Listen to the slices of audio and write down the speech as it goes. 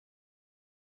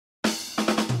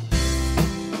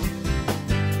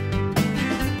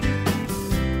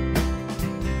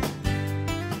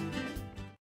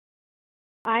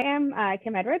I am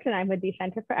Kim Edwards, and I'm with the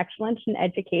Center for Excellence in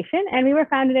Education, and we were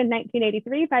founded in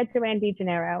 1983 by Duane D.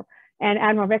 Gennaro and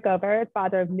Admiral Rickover,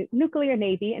 father of nuclear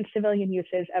navy and civilian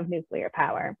uses of nuclear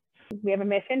power. We have a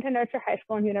mission to nurture high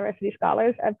school and university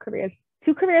scholars of careers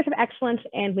of excellence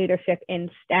and leadership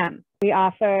in STEM. We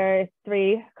offer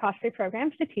 3 cost-free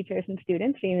programs to teachers and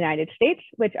students in the United States,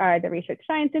 which are the Research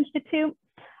Science Institute,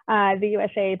 the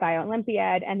USA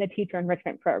Bio-Olympiad, and the Teacher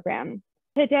Enrichment Program.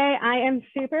 Today, I am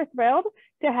super thrilled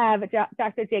to have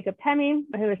Dr. Jacob Temme,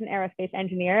 who is an aerospace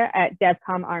engineer at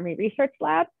DevCom Army Research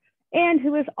Lab, and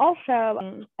who has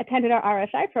also attended our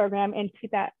RSI program in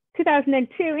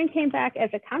 2002 and came back as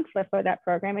a counselor for that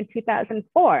program in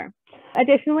 2004.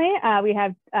 Additionally, we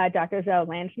have Dr. Zoe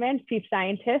Landsman, Chief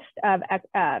Scientist at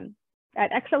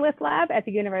Exolith Lab at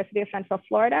the University of Central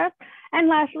Florida. And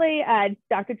lastly,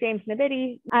 Dr. James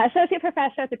Nabity, Associate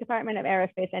Professor at the Department of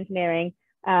Aerospace Engineering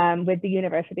with the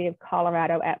University of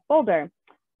Colorado at Boulder.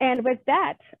 And with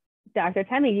that, Dr.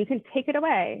 Temme, you can take it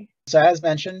away. So as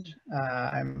mentioned,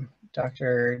 I'm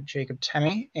Dr. Jacob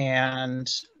Temme,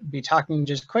 and be talking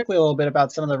just quickly a little bit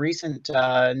about some of the recent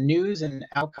news and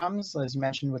outcomes, as you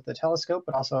mentioned, with the telescope,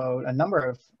 but also a number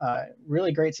of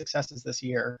really great successes this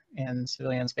year in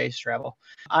civilian space travel.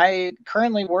 I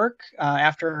currently work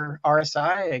after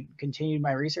RSI. I continued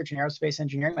my research in aerospace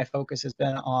engineering. My focus has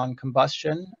been on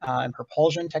combustion and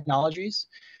propulsion technologies.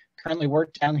 Currently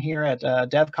work down here at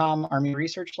DevCom Army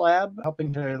Research Lab,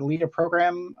 helping to lead a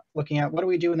program looking at what do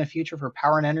we do in the future for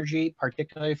power and energy,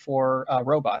 particularly for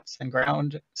robots and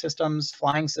ground systems,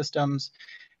 flying systems.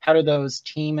 How do those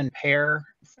team and pair?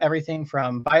 Everything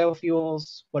from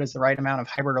biofuels, what is the right amount of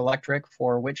hybrid electric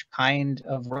for which kind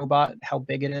of robot, how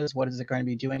big it is, what is it going to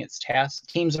be doing its tasks.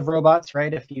 Teams of robots,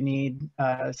 right? If you need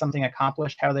something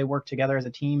accomplished, how do they work together as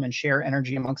a team and share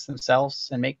energy amongst themselves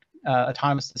and make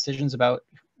autonomous decisions about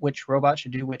which robot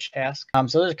should do which task.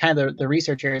 So those are kind of the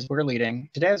research areas we're leading.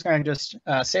 Today I was going to just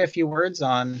say a few words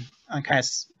on kind of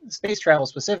space travel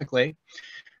specifically.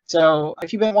 So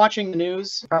if you've been watching the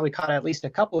news, you probably caught at least a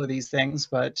couple of these things,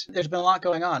 but there's been a lot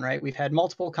going on, right? We've had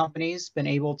multiple companies been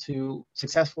able to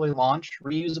successfully launch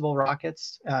reusable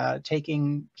rockets,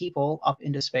 taking people up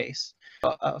into space.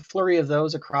 A flurry of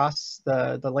those across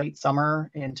the late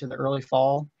summer into the early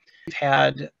fall. We've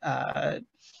had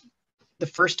the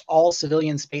first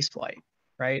all-civilian space flight,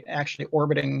 right? Actually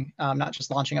orbiting, not just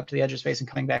launching up to the edge of space and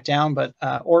coming back down, but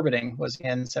orbiting was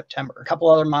in September. A couple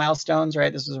other milestones,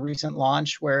 right? This was a recent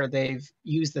launch where they've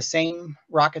used the same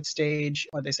rocket stage,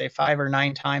 what they say, 5 or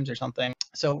 9 times or something.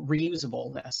 So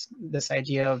reusableness, this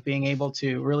idea of being able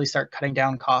to really start cutting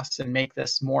down costs and make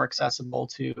this more accessible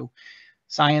to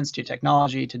science, to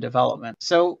technology, to development.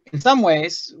 So in some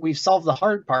ways, we've solved the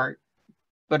hard part,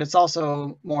 but it's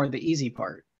also more the easy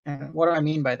part. And what do I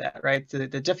mean by that, right? The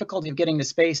difficulty of getting to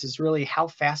space is really how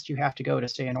fast you have to go to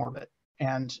stay in orbit.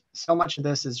 And so much of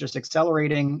this is just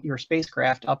accelerating your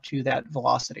spacecraft up to that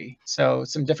velocity. So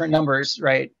some different numbers,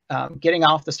 right? Getting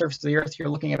off the surface of the Earth, you're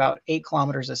looking about 8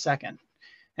 kilometers a second.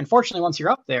 And fortunately, once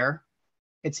you're up there,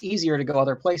 it's easier to go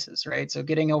other places, right? So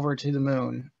getting over to the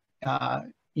moon,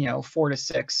 4 to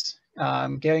 6.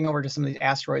 Getting over to some of these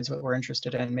asteroids that we're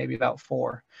interested in, maybe about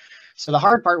 4. So the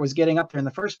hard part was getting up there in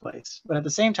the first place. But at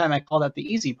the same time, I call that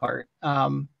the easy part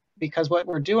because what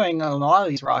we're doing on a lot of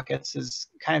these rockets is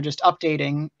kind of just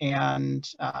updating and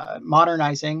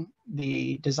modernizing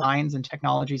the designs and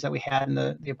technologies that we had in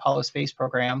the Apollo space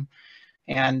program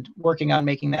and working on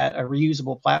making that a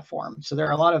reusable platform. So there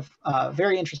are a lot of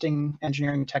very interesting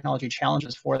engineering technology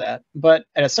challenges for that. But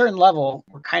at a certain level,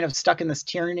 we're kind of stuck in this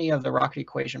tyranny of the rocket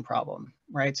equation problem,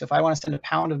 right? So if I want to send a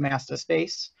pound of mass to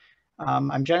space,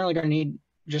 I'm generally going to need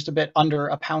just a bit under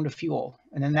a pound of fuel.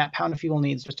 And then that pound of fuel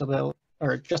needs just a little,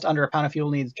 or just under a pound of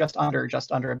fuel needs just under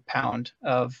a pound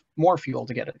of more fuel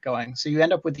to get it going. So you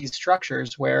end up with these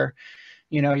structures where,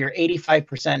 you're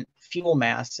 85% fuel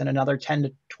mass and another 10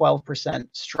 to 12%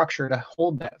 structure to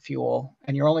hold that fuel.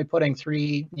 And you're only putting 1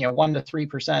 to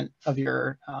 3% of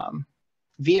your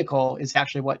vehicle is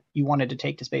actually what you wanted to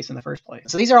take to space in the first place.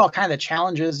 So these are all kind of the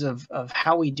challenges of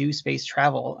how we do space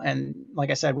travel. And like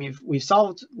I said, we've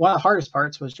solved one of the hardest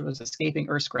parts, which was escaping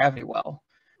Earth's gravity well.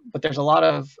 But there's a lot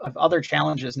of other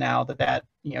challenges now that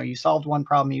you solved one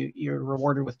problem, you're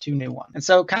rewarded with 2 new ones. And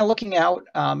so kind of looking out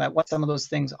at what some of those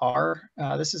things are,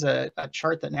 this is a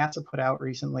chart that NASA put out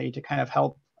recently to kind of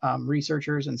help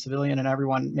researchers and civilian and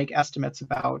everyone make estimates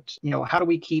about, how do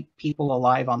we keep people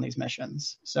alive on these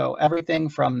missions? So everything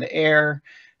from the air,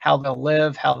 how they'll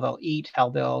live, how they'll eat, how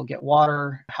they'll get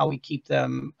water, how we keep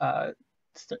them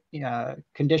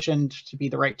conditioned to be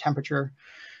the right temperature,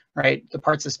 right? The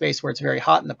parts of space where it's very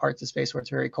hot and the parts of space where it's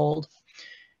very cold.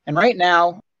 And right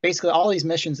now, basically all these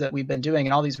missions that we've been doing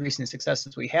and all these recent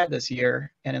successes we had this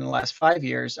year and in the last 5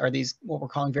 years are these what we're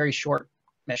calling very short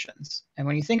missions. And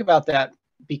when you think about that,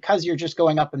 because you're just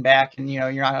going up and back and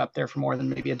you're not up there for more than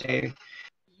maybe a day,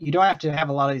 you don't have to have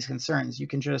a lot of these concerns. You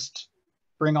can just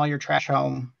bring all your trash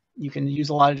home. You can use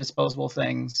a lot of disposable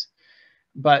things.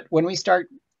 But when we start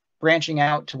branching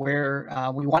out to where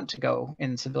we want to go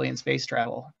in civilian space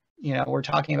travel, we're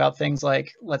talking about things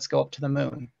like, let's go up to the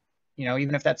moon.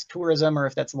 Even if that's tourism or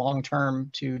if that's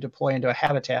long-term to deploy into a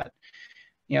habitat,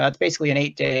 that's basically an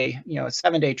 8-day, a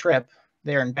 7-day trip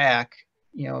there and back,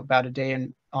 about a day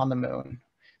on the moon.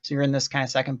 So you're in this kind of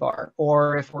second bar.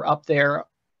 Or if we're up there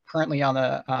currently on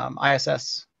the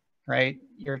ISS, right,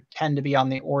 you tend to be on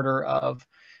the order of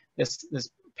this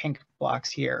pink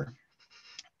blocks here.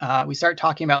 We start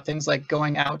talking about things like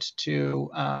going out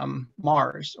to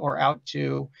Mars or out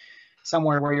to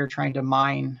somewhere where you're trying to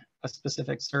mine a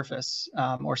specific surface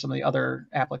or some of the other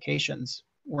applications.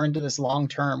 We're into this long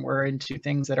term. We're into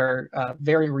things that are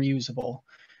very reusable,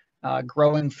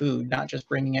 growing food, not just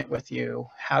bringing it with you.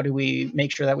 How do we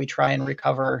make sure that we try and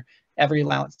recover every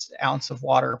ounce of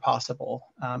water possible?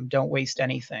 Don't waste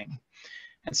anything.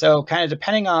 And so kind of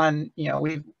depending on,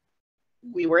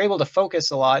 we were able to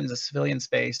focus a lot in the civilian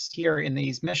space here in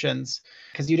these missions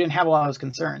because you didn't have a lot of those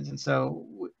concerns. And so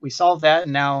we solved that.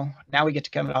 And now we get to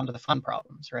come down to the fun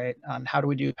problems, right? On how do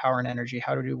we do power and energy?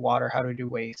 How do we do water? How do we do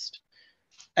waste?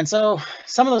 And so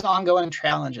some of those ongoing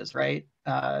challenges, right,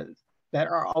 that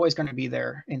are always going to be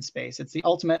there in space. It's the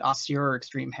ultimate austere or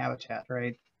extreme habitat,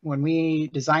 right? When we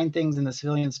design things in the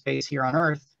civilian space here on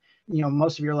Earth,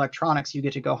 most of your electronics, you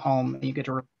get to go home and you get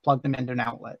to plug them into an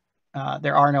outlet.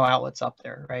 There are no outlets up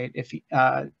there, right? If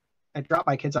I dropped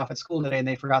my kids off at school today and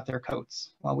they forgot their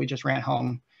coats, well, we just ran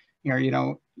home,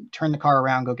 turn the car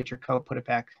around, go get your coat, put it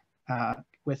back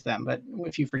with them. But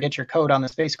if you forget your coat on the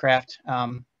spacecraft,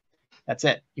 that's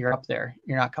it. You're up there.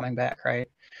 You're not coming back, right?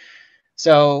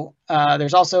 So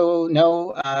there's also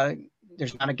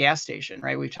there's not a gas station,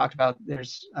 right? We've talked about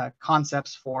there's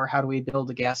concepts for how do we build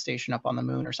a gas station up on the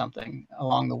moon or something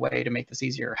along the way to make this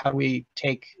easier. How do we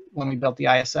when we built the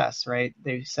ISS, right?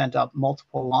 They sent up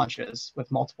multiple launches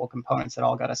with multiple components that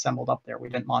all got assembled up there. We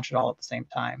didn't launch it all at the same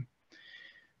time,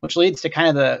 which leads to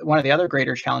kind of one of the other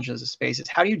greater challenges of space is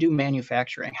how do you do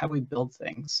manufacturing? How do we build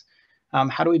things?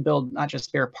 How do we build not just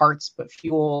spare parts, but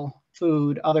fuel,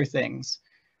 food, other things?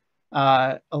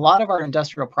 A lot of our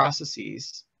industrial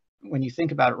processes, when you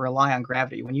think about it, rely on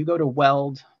gravity. When you go to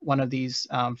weld one of these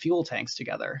fuel tanks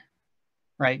together,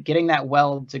 right, getting that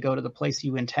weld to go to the place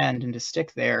you intend and to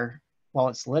stick there while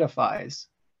it solidifies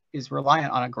is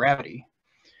reliant on a gravity.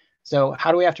 So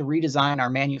how do we have to redesign our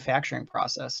manufacturing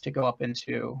process to go up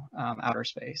into outer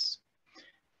space?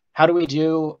 How do we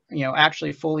do,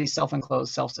 actually fully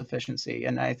self-enclosed self-sufficiency?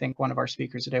 And I think one of our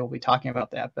speakers today will be talking about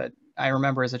that. But I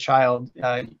remember as a child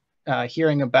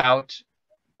hearing about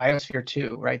Biosphere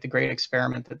 2, right? The great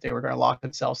experiment that they were going to lock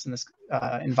themselves in this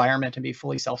environment and be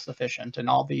fully self-sufficient, and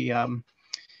all the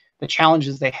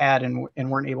challenges they had and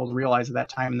weren't able to realize at that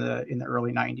time in the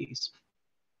early 90s,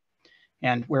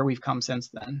 and where we've come since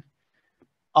then.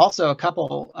 Also, a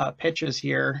couple pitches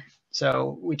here.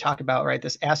 So we talked about, right,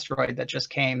 this asteroid that just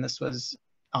came. This was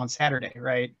on Saturday,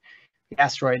 right? The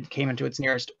asteroid came into its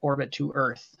nearest orbit to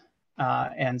Earth.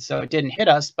 And so it didn't hit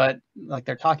us, but like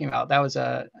they're talking about, that was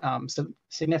some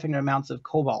significant amounts of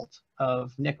cobalt,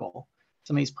 of nickel,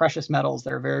 some of these precious metals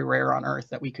that are very rare on Earth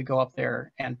that we could go up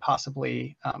there and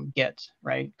possibly get,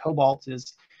 right? Cobalt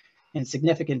is in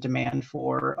significant demand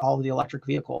for all of the electric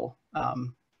vehicle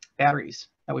batteries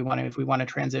that we want to, if we want to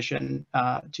transition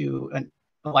to an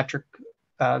electric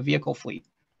vehicle fleet,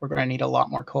 we're going to need a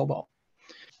lot more cobalt.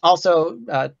 Also,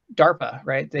 DARPA,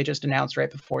 right? They just announced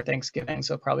right before Thanksgiving,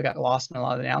 so it probably got lost in a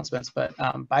lot of the announcements, but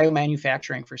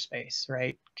biomanufacturing for space,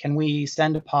 right? Can we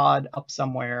send a pod up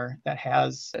somewhere that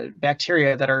has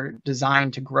bacteria that are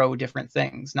designed to grow different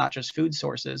things, not just food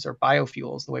sources or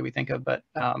biofuels the way we think of, but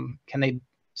can they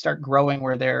start growing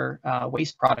where their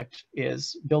waste product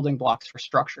is building blocks for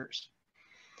structures?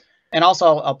 And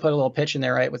also, I'll put a little pitch in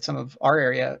there, right, with some of our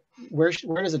area. Where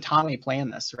does autonomy play in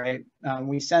this, right?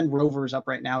 We send rovers up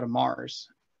right now to Mars,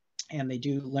 and they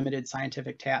do limited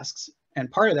scientific tasks.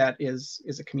 And part of that is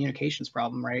a communications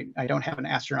problem, right? I don't have an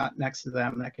astronaut next to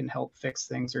them that can help fix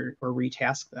things or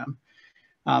retask them.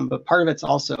 But part of it's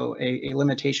also a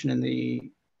limitation in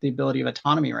the ability of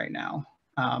autonomy right now.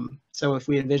 So if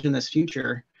we envision this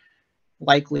future,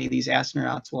 likely these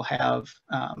astronauts will have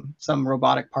some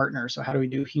robotic partner. So how do we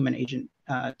do human agent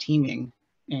teaming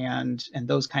and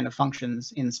those kind of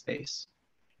functions in space?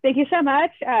 Thank you so much,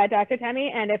 Dr.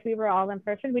 Temi. And if we were all in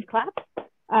person, we'd clap.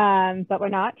 but we're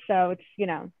not. So it's, you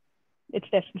know, it's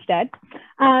this instead.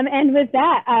 And with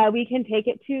that, we can take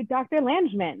it to Dr.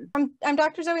 Landsman. I'm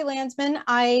Dr. Zoe Landsman.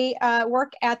 I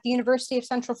work at the University of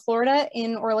Central Florida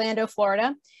in Orlando,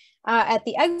 Florida, at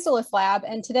the Exolith Lab.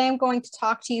 And today I'm going to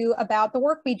talk to you about the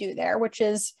work we do there, which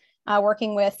is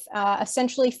working with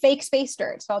essentially fake space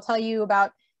dirt. So I'll tell you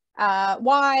about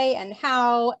why and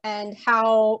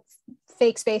how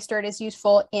fake space dirt is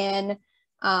useful in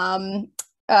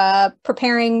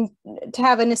preparing to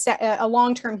have a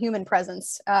long-term human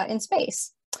presence in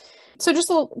space. So just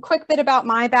a quick bit about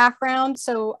my background.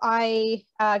 So I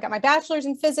got my bachelor's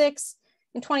in physics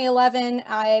in 2011.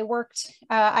 I was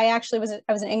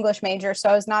an English major, so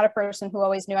I was not a person who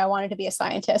always knew I wanted to be a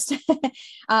scientist.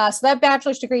 So that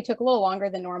bachelor's degree took a little longer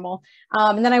than normal.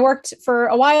 And then I worked for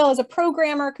a while as a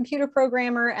programmer, computer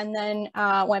programmer, and then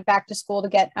went back to school to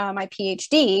get my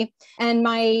Ph.D. And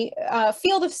my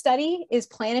field of study is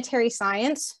planetary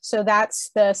science. So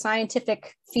that's the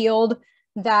scientific field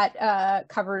that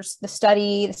covers the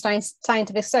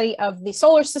scientific study of the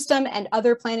solar system and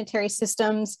other planetary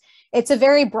systems. It's a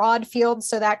very broad field,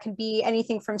 so that could be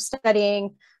anything from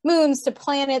studying moons to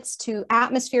planets to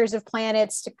atmospheres of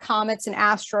planets to comets and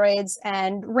asteroids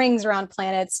and rings around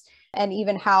planets, and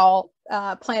even how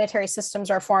planetary systems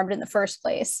are formed in the first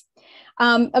place.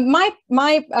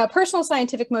 My personal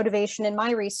scientific motivation in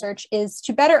my research is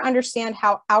to better understand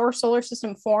how our solar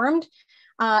system formed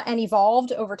and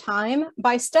evolved over time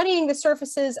by studying the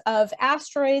surfaces of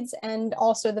asteroids and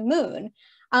also the moon.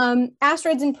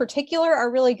 Asteroids in particular are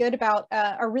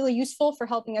really useful for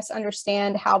helping us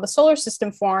understand how the solar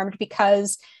system formed,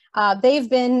 because they've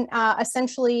been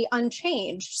essentially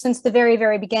unchanged since the very,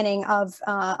 very beginning of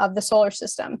the solar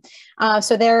system.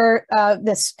 So they're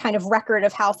this kind of record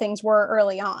of how things were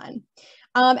early on.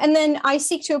 And then I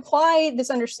seek to apply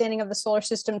this understanding of the solar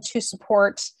system to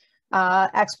support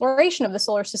exploration of the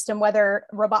solar system, whether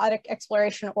robotic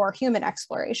exploration or human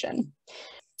exploration.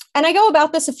 And I go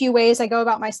about this a few ways. I go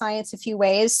about my science a few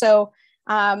ways. So,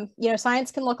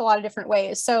 science can look a lot of different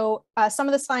ways. So some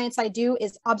of the science I do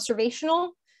is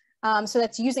observational. So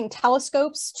that's using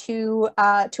telescopes to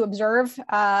observe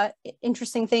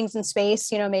interesting things in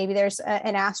space. You know, maybe there's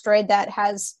an asteroid that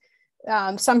has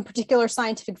some particular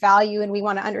scientific value and we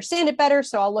want to understand it better.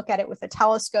 So I'll look at it with a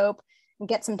telescope and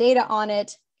get some data on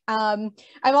it.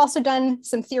 I've also done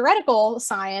some theoretical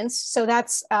science. So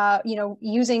that's,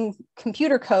 using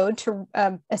computer code to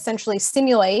essentially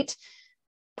simulate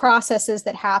processes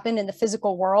that happen in the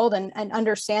physical world and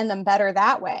understand them better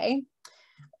that way.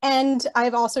 And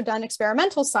I've also done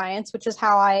experimental science, which is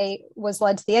how I was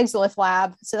led to the Exolith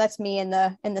Lab. So that's me in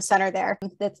the center there.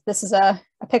 This is a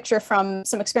picture from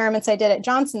some experiments I did at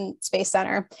Johnson Space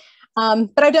Center.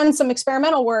 But I've done some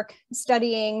experimental work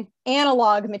studying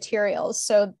analog materials.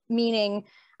 So meaning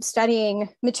studying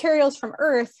materials from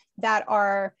Earth that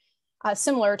are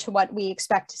similar to what we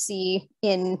expect to see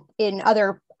in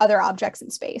other objects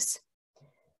in space.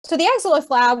 So the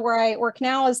Exolith Lab, where I work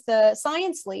now as the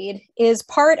science lead, is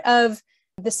part of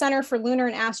the Center for Lunar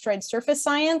and Asteroid Surface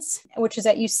Science, which is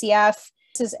at UCF.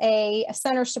 This is a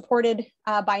center supported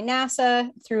by NASA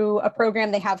through a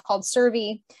program they have called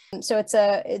SURVEY. So it's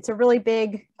a really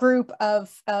big group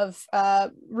of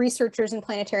researchers in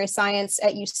planetary science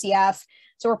at UCF.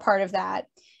 So we're part of that.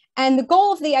 And the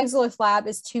goal of the Exolith Lab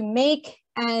is to make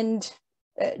and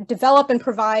develop and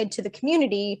provide to the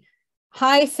community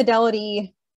high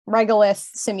fidelity regolith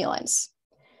simulants.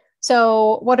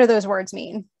 So what do those words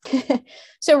mean?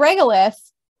 So regolith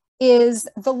is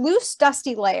the loose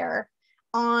dusty layer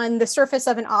on the surface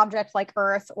of an object like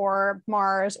Earth or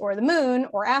Mars or the moon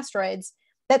or asteroids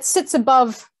that sits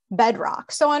above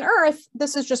bedrock. So on Earth,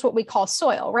 this is just what we call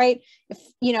soil, right? If,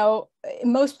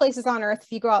 in most places on Earth,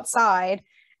 if you go outside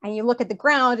and you look at the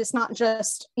ground, it's not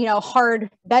just, hard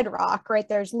bedrock, right?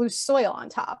 There's loose soil on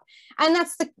top. And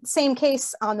that's the same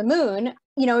case on the moon.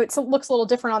 It looks a little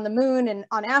different on the moon and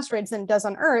on asteroids than it does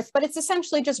on Earth, but it's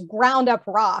essentially just ground up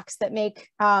rocks that make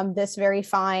this very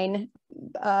fine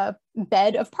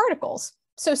bed of particles.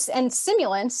 So, and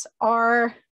simulants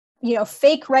are,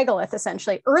 fake regolith,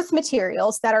 essentially Earth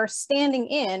materials that are standing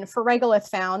in for regolith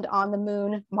found on the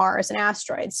moon, Mars, and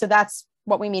asteroids. So that's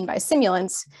what we mean by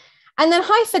simulants. And then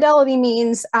high fidelity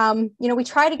means, we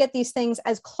try to get these things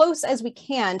as close as we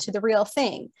can to the real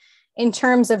thing in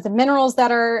terms of the minerals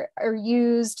that are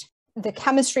used, the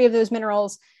chemistry of those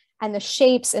minerals, and the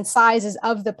shapes and sizes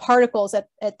of the particles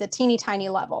at the teeny tiny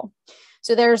level.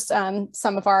 So there's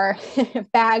some of our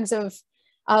bags of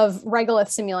regolith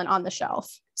simulant on the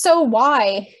shelf. So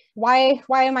why why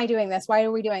am I doing this? Why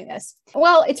are we doing this?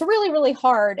 Well, it's really, really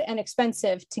hard and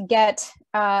expensive to get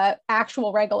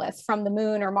actual regolith from the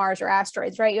moon or Mars or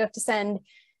asteroids, right? You have to send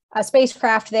a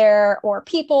spacecraft there or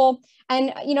people.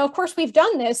 And, of course, we've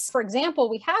done this. For example,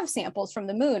 we have samples from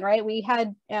the moon, right? We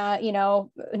had,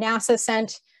 NASA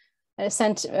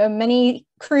sent many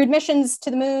crewed missions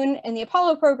to the moon in the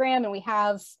Apollo program, and we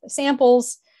have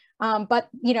samples. But,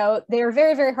 they're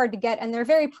very, very hard to get, and they're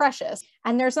very precious,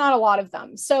 and there's not a lot of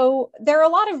them. So there are a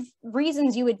lot of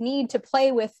reasons you would need to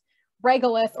play with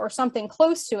regolith or something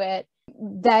close to it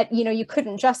that, you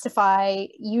couldn't justify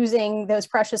using those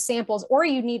precious samples, or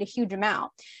you need a huge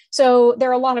amount. So there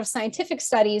are a lot of scientific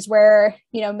studies where,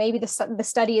 maybe the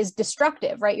study is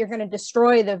destructive, right? You're going to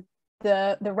destroy the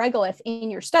regolith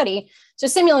in your study. So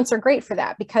simulants are great for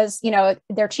that because,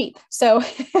 they're cheap. So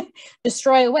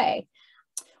destroy away.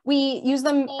 We use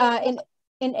them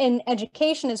in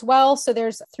education as well. So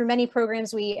through many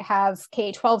programs, we have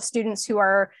K-12 students who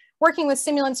are working with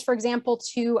simulants, for example,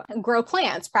 to grow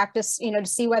plants, practice, to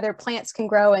see whether plants can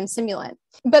grow in simulant.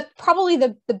 But probably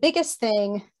the biggest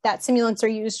thing that simulants are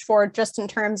used for, just in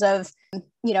terms of,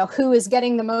 who is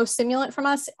getting the most simulant from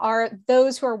us, are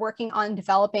those who are working on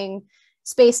developing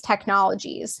space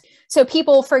technologies. So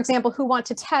people, for example, who want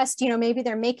to test, maybe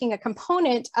they're making a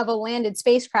component of a landed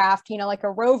spacecraft, like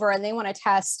a rover, and they want to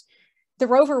test the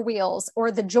rover wheels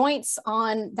or the joints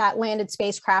on that landed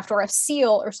spacecraft or a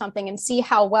seal or something, and see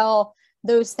how well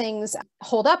those things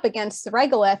hold up against the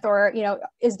regolith, or,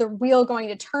 is the wheel going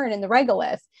to turn in the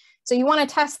regolith? So you want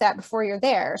to test that before you're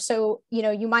there. So,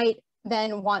 you might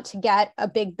then want to get a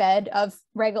big bed of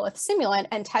regolith simulant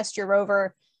and test your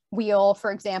rover wheel,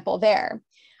 for example, there.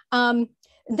 The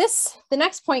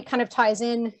next point kind of ties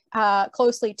in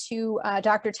closely to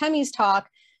Dr. Temi's talk.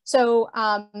 So,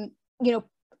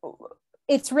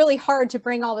 it's really hard to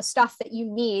bring all the stuff that you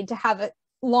need to have a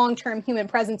long-term human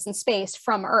presence in space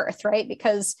from Earth, right?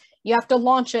 Because you have to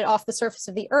launch it off the surface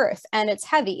of the Earth, and it's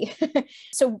heavy.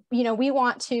 So, we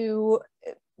want to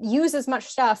use as much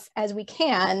stuff as we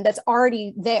can that's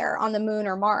already there on the moon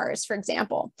or Mars, for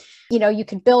example. You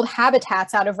could build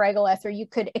habitats out of regolith, or you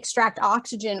could extract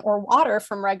oxygen or water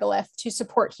from regolith to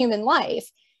support human life.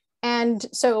 And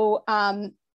so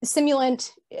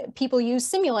people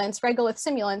use simulants, regolith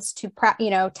simulants,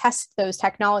 to test those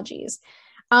technologies.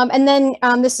 And then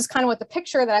this is kind of what the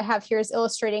picture that I have here is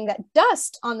illustrating, that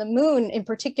dust on the moon in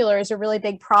particular is a really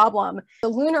big problem. The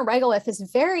lunar regolith is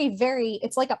very, very,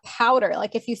 it's like a powder.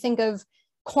 Like if you think of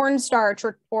cornstarch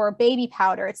or baby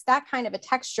powder, it's that kind of a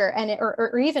texture, and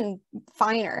or even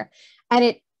finer, and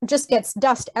it just gets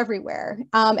dust everywhere.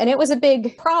 And it was a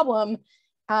big problem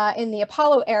in the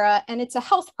Apollo era, and it's a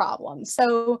health problem.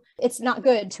 So it's not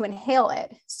good to inhale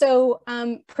it. So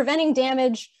preventing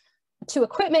damage to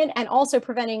equipment and also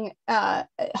preventing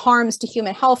harms to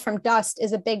human health from dust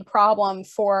is a big problem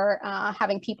for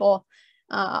having people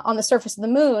on the surface of the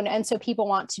moon. And so people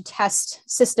want to test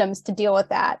systems to deal with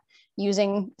that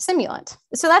using simulant.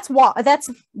 So that's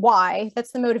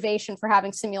the motivation for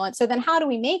having simulant. So then how do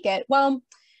we make it? Well,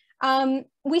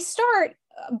 we start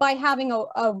by having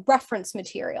a reference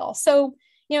material. So,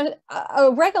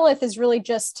 a regolith is really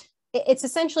it's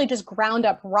essentially just ground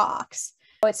up rocks.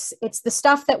 It's the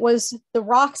stuff that was the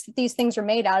rocks that these things are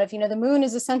made out of. The moon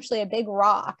is essentially a big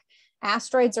rock.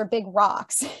 Asteroids are big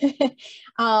rocks.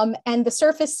 And the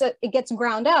surface, it gets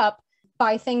ground up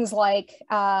by things like,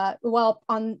 on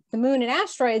the moon and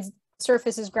asteroids,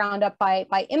 surface is ground up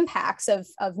by impacts of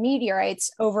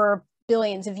meteorites over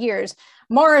billions of years.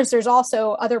 Mars, there's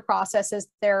also other processes.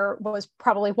 There was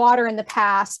probably water in the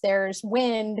past, there's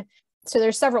wind. So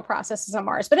there's several processes on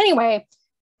Mars. But anyway,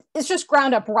 it's just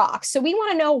ground up rocks. So we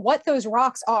want to know what those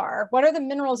rocks are. What are the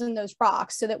minerals in those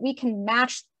rocks, so that we can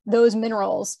match those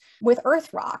minerals with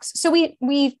Earth rocks. So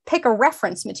we pick a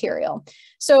reference material.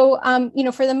 So,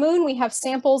 for the moon, we have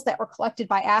samples that were collected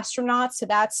by astronauts. So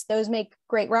those make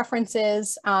great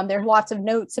references. There's lots of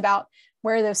notes about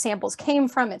where those samples came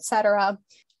from, et cetera.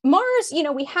 Mars,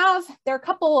 there are a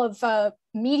couple of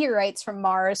meteorites from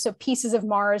Mars. So pieces of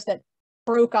Mars that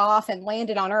broke off and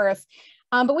landed on Earth.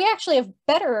 But we actually have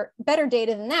better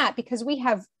data than that, because we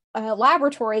have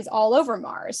laboratories all over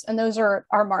Mars, and those are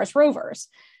our Mars rovers.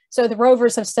 So the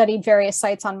rovers have studied various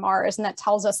sites on Mars, and that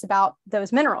tells us about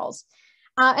those minerals.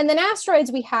 And then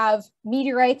asteroids, we have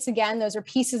meteorites. Again, those are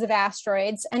pieces of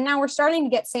asteroids. And now we're starting to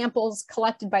get samples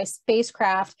collected by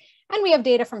spacecraft, and we have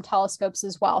data from telescopes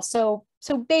as well. So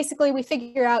basically we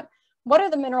figure out what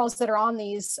are the minerals that are on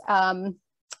these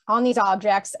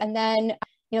objects, and then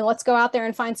let's go out there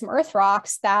and find some Earth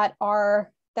rocks that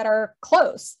are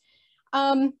close.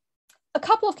 A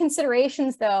couple of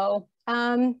considerations, though,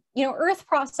 Earth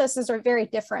processes are very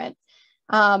different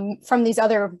from these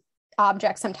other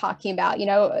objects I'm talking about.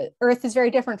 Earth is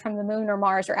very different from the moon or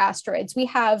Mars or asteroids. We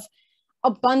have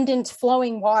abundant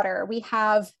flowing water. We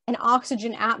have an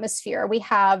oxygen atmosphere. We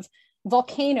have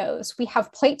volcanoes. We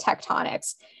have plate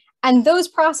tectonics. And those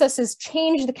processes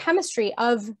change the chemistry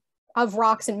of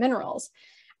rocks and minerals.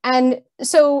 And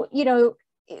so,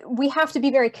 we have to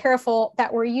be very careful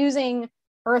that we're using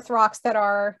Earth rocks that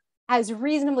are as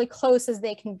reasonably close as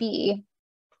they can be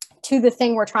to the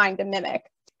thing we're trying to mimic.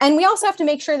 And we also have to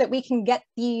make sure that we can get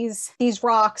these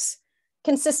rocks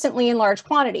consistently in large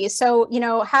quantities. So,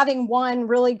 having one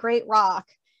really great rock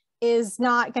is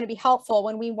not going to be helpful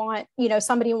when we want,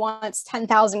 somebody wants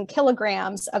 10,000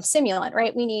 kilograms of simulant,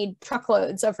 right? We need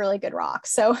truckloads of really good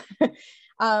rocks. So,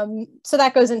 so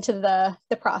that goes into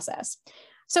the process.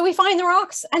 So we find the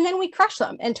rocks and then we crush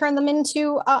them and turn them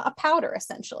into a powder,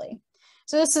 essentially.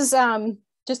 So this is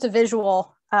just a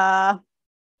visual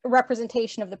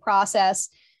representation of the process.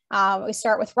 We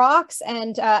start with rocks,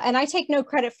 and I take no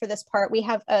credit for this part. We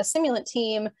have a simulant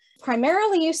team,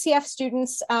 primarily UCF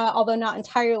students, although not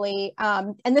entirely.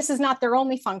 And this is not their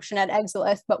only function at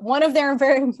Exolith, but one of their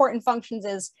very important functions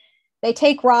is they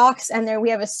take rocks, and there we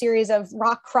have a series of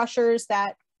rock crushers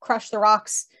that crush the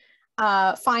rocks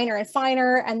finer and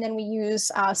finer, and then we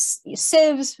use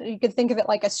sieves. You could think of it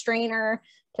like a strainer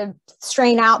to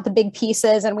strain out the big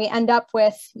pieces, and we end up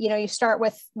with, you start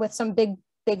with some big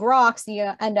rocks, and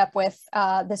you end up with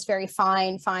this very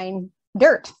fine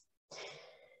dirt.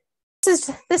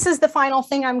 This is the final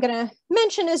thing I'm going to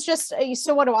mention, is just,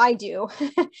 so what do I do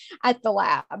at the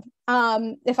lab?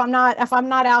 If I'm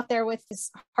not out there with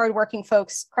these hardworking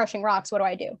folks crushing rocks, what do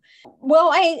I do? Well,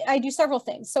 I do several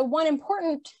things. So one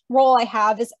important role I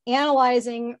have is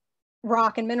analyzing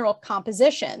rock and mineral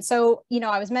composition. So,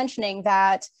 I was mentioning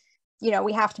that,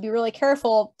 we have to be really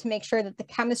careful to make sure that the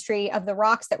chemistry of the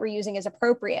rocks that we're using is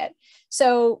appropriate.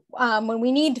 So when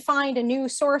we need to find a new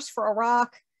source for a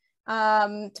rock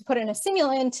to put in a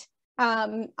simulant,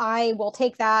 I will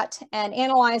take that and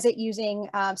analyze it using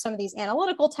some of these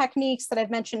analytical techniques that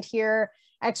I've mentioned here: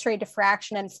 X-ray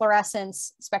diffraction and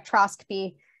fluorescence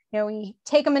spectroscopy. We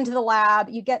take them into the lab,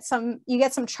 you get some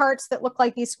charts that look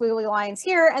like these squiggly lines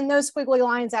here, and those squiggly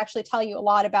lines actually tell you a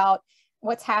lot about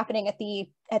what's happening at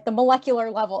the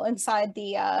molecular level inside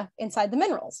the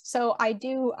minerals. So I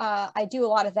do a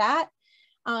lot of that.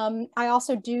 I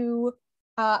also do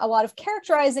a lot of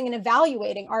characterizing and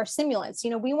evaluating our simulants.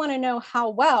 We want to know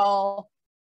how well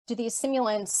do these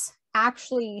simulants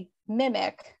actually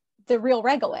mimic the real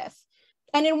regolith,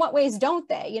 and in what ways don't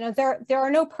they? There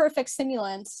are no perfect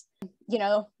simulants.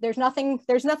 There's nothing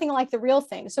like the real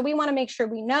thing. So we want to make sure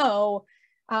we know,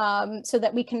 so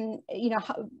that we can,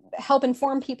 help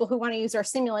inform people who want to use our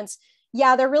simulants.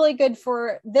 Yeah, they're really good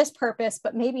for this purpose,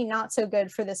 but maybe not so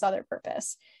good for this other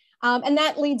purpose. And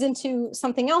that leads into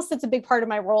something else that's a big part of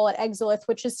my role at Exolith,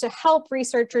 which is to help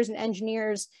researchers and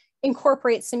engineers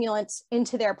incorporate simulants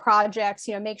into their projects,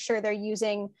 make sure they're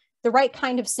using the right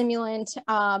kind of simulant,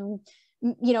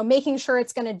 making sure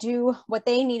it's going to do what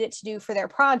they need it to do for their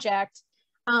project.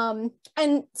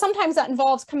 And sometimes that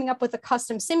involves coming up with a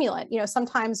custom simulant.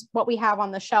 Sometimes what we have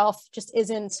on the shelf just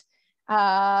isn't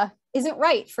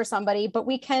right for somebody, but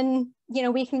we can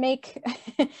make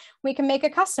a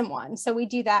custom one. So we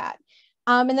do that.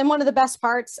 And then one of the best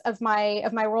parts of my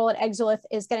role at Exolith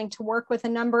is getting to work with a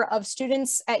number of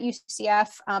students at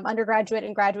UCF, undergraduate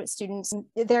and graduate students.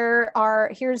 Here's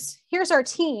our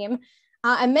team.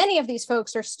 And many of these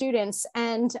folks are students,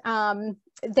 and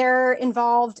they're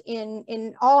involved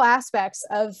in all aspects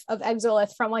of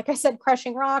Exolith, from, like I said,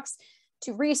 crushing rocks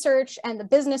to research and the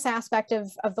business aspect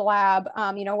of the lab,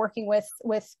 working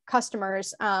with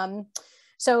customers.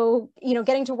 So,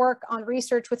 getting to work on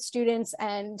research with students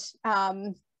and,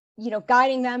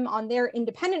 guiding them on their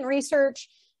independent research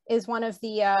is one of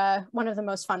the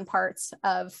most fun parts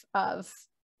of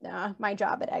my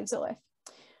job at Exolith.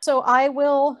 So I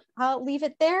will leave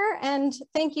it there, and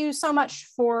thank you so much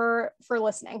for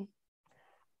listening.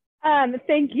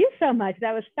 Thank you so much.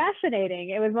 That was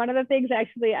fascinating. It was one of the things,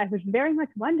 actually, I was very much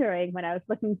wondering when I was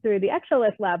looking through the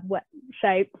Exolith Lab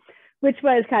website, which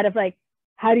was kind of like,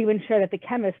 how do you ensure that the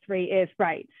chemistry is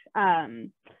right?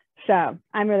 So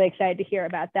I'm really excited to hear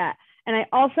about that. And I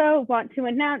also want to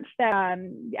announce that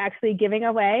actually giving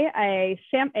away a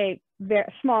very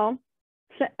small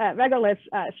regolith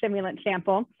simulant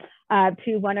sample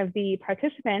to one of the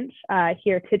participants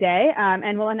here today,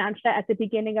 and we'll announce that at the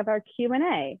beginning of our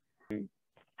Q&A.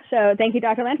 So thank you,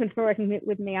 Dr. Lansman, for working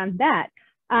with me on that.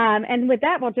 And with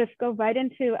that, we'll just go right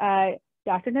into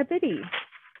Dr. Nabity.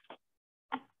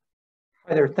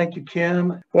 Hi there. Thank you,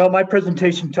 Kim. Well, my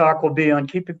presentation talk will be on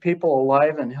keeping people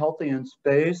alive and healthy in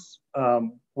space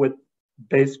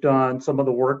based on some of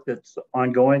the work that's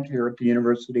ongoing here at the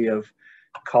University of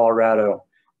Colorado.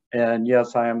 And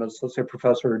yes, I am Associate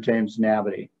Professor James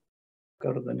Nabity.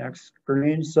 Go to the next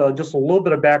screen. So just a little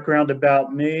bit of background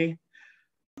about me.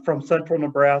 From Central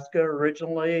Nebraska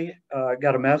originally. I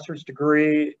got a master's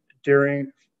degree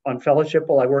on fellowship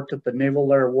while I worked at the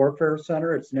Naval Air Warfare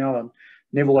Center. It's now a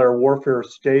Naval Air Warfare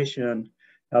Station.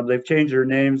 They've changed their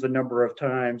names a number of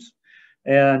times.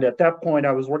 And at that point,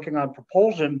 I was working on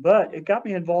propulsion, but it got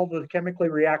me involved with chemically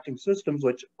reacting systems,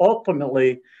 which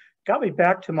ultimately got me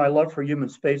back to my love for human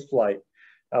spaceflight,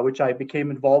 which I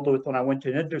became involved with when I went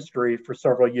to industry for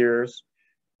several years,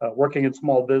 working in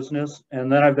small business.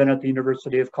 And then I've been at the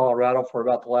University of Colorado for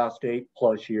about the last 8+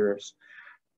 years.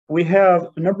 We have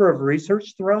a number of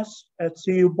research thrusts at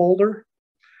CU Boulder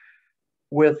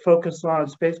with focus on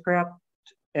spacecraft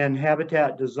and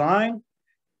habitat design,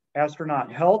 astronaut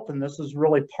health, and this is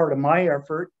really part of my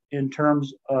effort in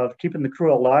terms of keeping the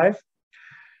crew alive,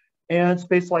 and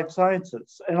space life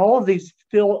sciences. And all of these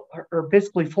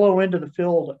basically flow into the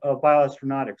field of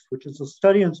bioastronautics, which is the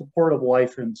study and support of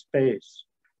life in space.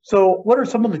 So what are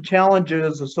some of the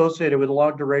challenges associated with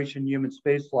long duration human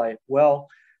spaceflight? Well,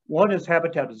 one is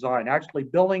habitat design, actually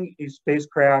building a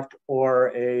spacecraft or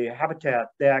a habitat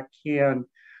that can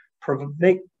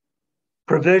make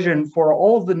provision for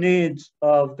all of the needs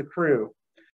of the crew.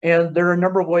 And there are a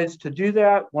number of ways to do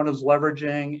that. One is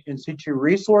leveraging in situ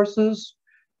resources.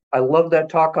 I love that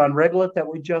talk on regolith that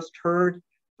we just heard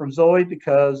from Zoe,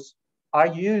 because I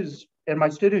use and my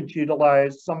students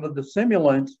utilize some of the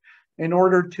simulants in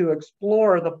order to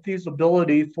explore the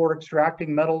feasibility for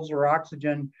extracting metals or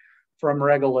oxygen from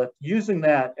regolith, using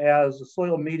that as a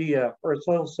soil media or a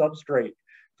soil substrate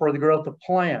for the growth of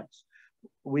plants.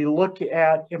 We look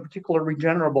at, in particular,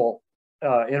 regenerable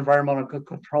environmental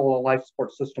control and life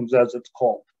support systems, as it's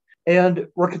called. And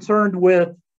we're concerned with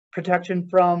protection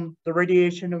from the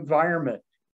radiation environment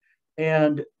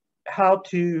and how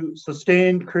to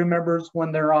sustain crew members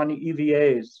when they're on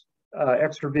EVAs,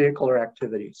 extravehicular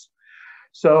activities.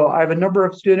 So I have a number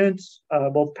of students,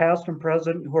 both past and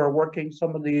present, who are working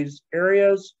some of these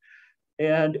areas.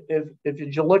 And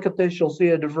if you look at this, you'll see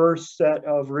a diverse set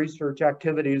of research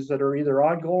activities that are either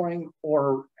ongoing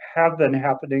or have been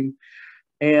happening.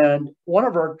 And one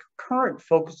of our current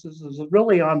focuses is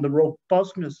really on the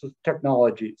robustness of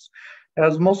technologies.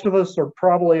 As most of us are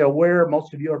probably aware,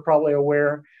 most of you are probably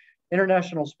aware,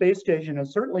 International Space Station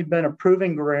has certainly been a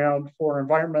proving ground for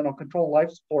environmental control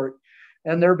life support.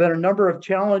 And there have been a number of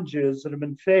challenges that have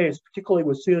been faced, particularly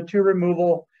with CO2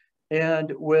 removal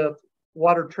and with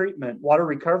water treatment, water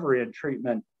recovery and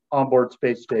treatment on board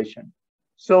space station.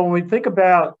 So when we think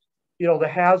about, the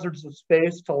hazards of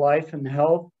space to life and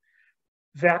health,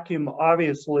 vacuum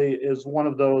obviously is one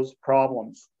of those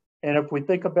problems. And if we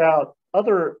think about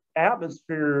other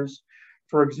atmospheres,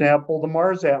 for example, the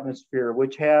Mars atmosphere,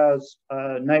 which has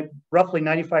roughly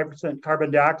 95%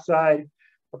 carbon dioxide,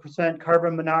 1%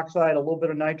 carbon monoxide, a little bit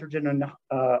of nitrogen and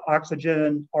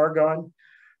oxygen, argon.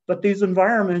 But these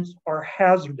environments are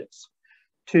hazardous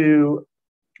to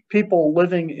people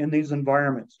living in these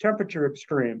environments. Temperature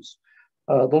extremes.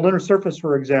 The lunar surface,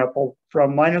 for example,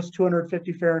 from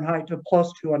 -250 Fahrenheit to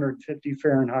 +250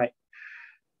 Fahrenheit.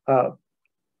 The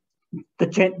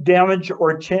damage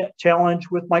or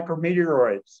challenge with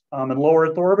micrometeoroids. In low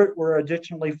Earth orbit, we're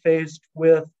additionally faced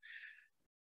with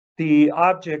the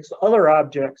other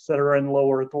objects that are in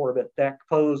low Earth orbit that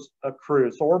pose a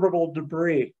crew. So orbital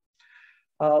debris,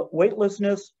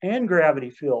 weightlessness, and gravity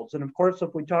fields. And of course,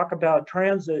 if we talk about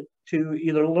transit to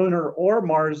either lunar or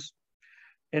Mars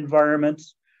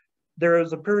environments, there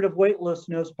is a period of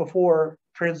weightlessness before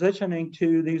transitioning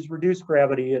to these reduced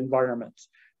gravity environments.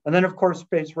 And then of course,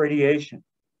 space radiation.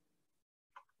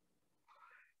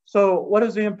 So what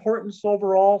is the importance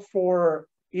overall for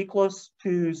ECLS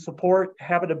to support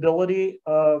habitability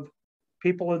of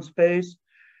people in space?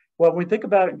 Well, when we think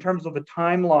about it in terms of a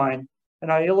timeline, and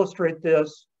I illustrate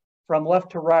this from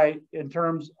left to right in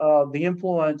terms of the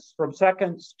influence from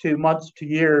seconds to months to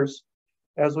years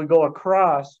as we go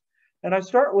across. And I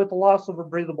start with the loss of a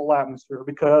breathable atmosphere,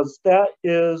 because that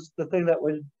is the thing that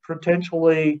would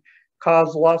potentially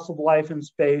cause loss of life in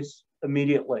space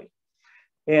immediately.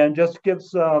 And just to give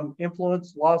some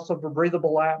influence, loss of a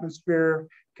breathable atmosphere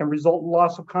can result in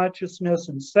loss of consciousness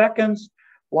in seconds,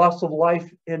 loss of life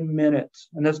in minutes.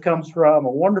 And this comes from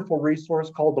a wonderful resource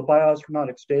called the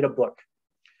Bioastronautics Data Book.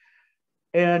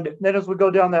 And then as we go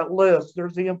down that list,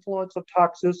 there's the influence of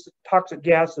toxic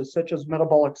gases such as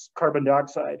metabolic carbon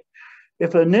dioxide.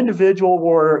 If an individual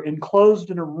were enclosed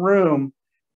in a room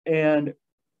and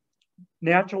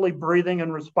naturally breathing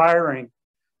and respiring.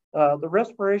 The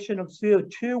respiration of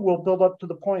CO2 will build up to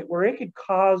the point where it could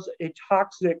cause a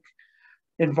toxic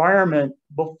environment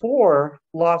before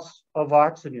loss of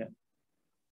oxygen.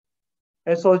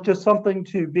 And so it's just something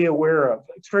to be aware of.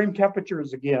 Extreme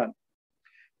temperatures again.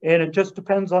 And it just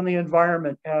depends on the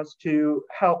environment as to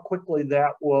how quickly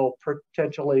that will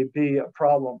potentially be a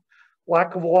problem.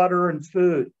 Lack of water and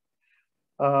food.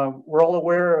 We're all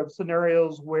aware of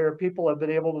scenarios where people have been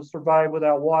able to survive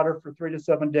without water for 3 to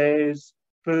 7 days,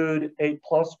 food 8+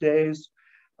 days,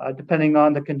 depending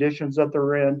on the conditions that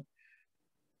they're in.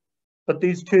 But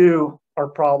these two are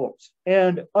problems.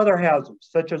 And other hazards,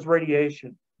 such as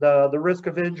radiation, the risk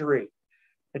of injury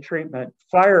and treatment.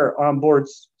 Fire on board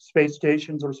space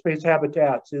stations or space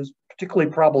habitats is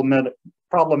particularly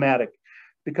problematic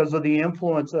because of the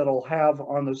influence that it'll have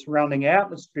on the surrounding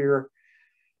atmosphere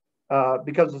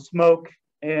because of smoke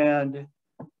and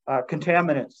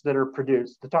contaminants that are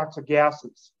produced, the toxic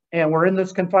gases. And we're in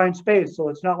this confined space, so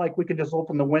it's not like we can just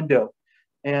open the window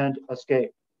and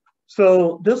escape.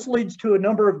 So this leads to a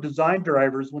number of design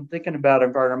drivers when thinking about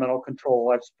environmental control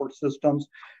life support systems,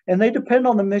 and they depend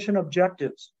on the mission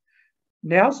objectives.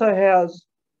 NASA has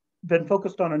been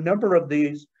focused on a number of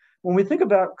these. When we think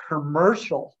about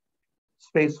commercial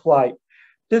space flight,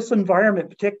 this environment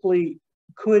particularly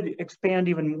could expand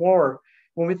even more.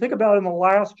 When we think about in the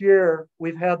last year,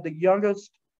 we've had the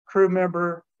youngest crew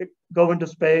member go into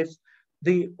space,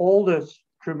 the oldest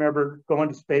crew member go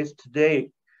into space to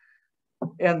date.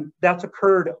 And that's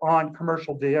occurred on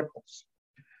commercial vehicles.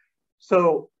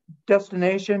 So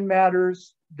destination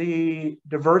matters, the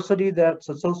diversity that's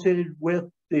associated with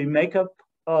the makeup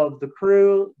of the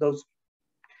crew, those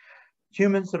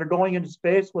humans that are going into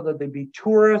space, whether they be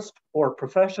tourists or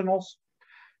professionals.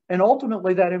 And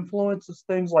ultimately that influences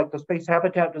things like the space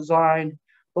habitat design,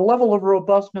 the level of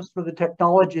robustness for the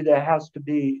technology that has to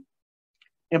be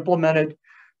implemented,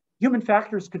 human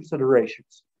factors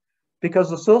considerations.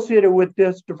 Because associated with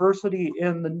this diversity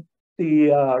in the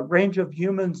range of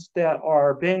humans that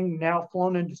are being now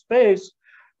flown into space,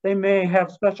 they may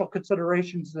have special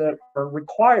considerations that are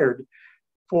required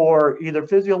for either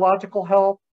physiological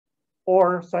health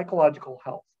or psychological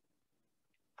health.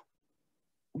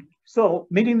 So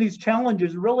meeting these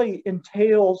challenges really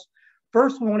entails,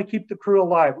 first, we want to keep the crew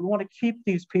alive. We want to keep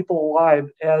these people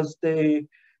alive as they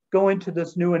go into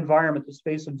this new environment, the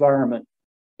space environment.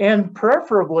 And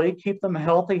preferably keep them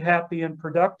healthy, happy, and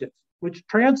productive, which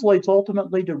translates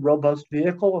ultimately to robust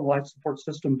vehicle and life support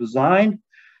system design,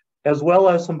 as well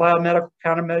as some biomedical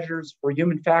countermeasures for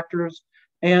human factors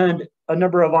and a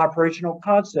number of operational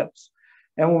concepts.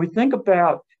 And when we think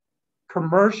about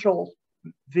commercial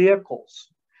vehicles,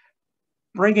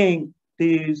 bringing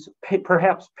these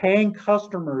perhaps paying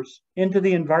customers into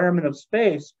the environment of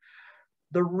space,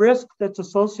 the risk that's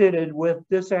associated with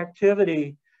this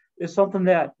activity is something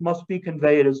that must be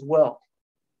conveyed as well.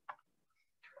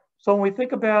 So when we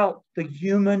think about the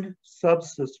human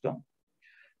subsystem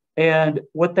and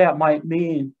what that might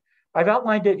mean, I've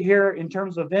outlined it here in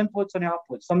terms of inputs and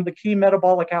outputs. Some of the key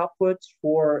metabolic outputs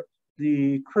for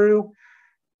the crew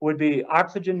would be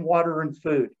oxygen, water, and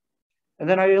food. And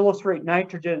then I illustrate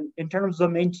nitrogen in terms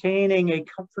of maintaining a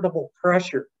comfortable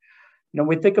pressure. You know,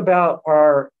 we think about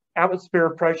our atmosphere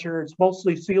pressure, it's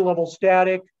mostly sea level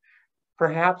static,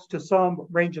 perhaps to some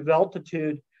range of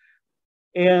altitude.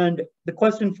 And the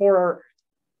question for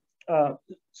our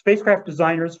spacecraft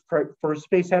designers for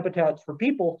space habitats for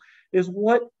people is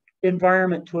what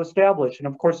environment to establish. And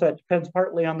of course, that depends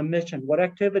partly on the mission. What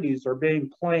activities are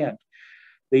being planned?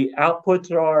 The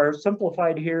outputs are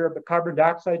simplified here, but carbon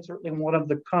dioxide is certainly one of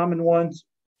the common ones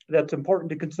that's important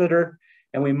to consider,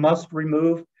 and we must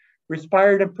remove.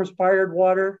 Respired and perspired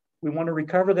water, we want to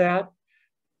recover that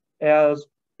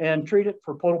and treat it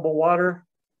for potable water.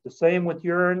 The same with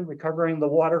urine, recovering the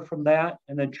water from that,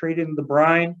 and then treating the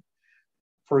brine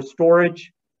for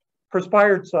storage.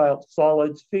 Perspired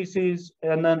solids, feces,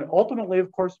 and then ultimately,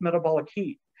 of course, metabolic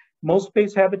heat. Most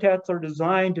space habitats are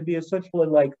designed to be essentially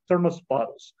like thermos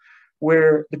bottles,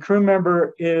 where the crew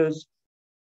member is,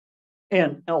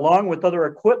 and along with other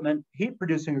equipment,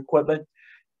 heat-producing equipment,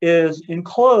 is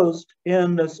enclosed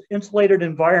in this insulated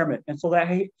environment. And so that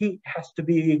heat has to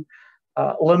be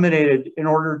eliminated in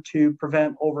order to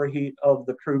prevent overheat of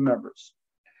the crew members.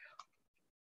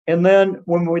 And then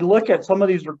when we look at some of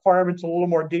these requirements in a little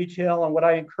more detail, and what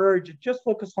I encourage is just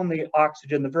focus on the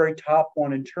oxygen, the very top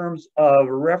one, in terms of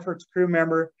a reference crew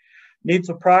member needs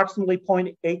approximately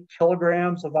 0.8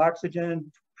 kilograms of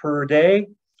oxygen per day.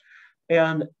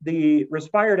 And the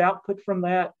respired output from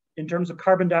that in terms of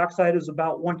carbon dioxide is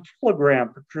about 1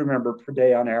 kilogram per crew member per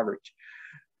day on average.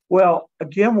 Well,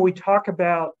 again, when we talk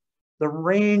about the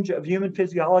range of human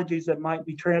physiologies that might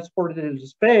be transported into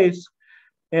space,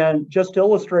 and just to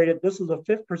illustrate it, this is a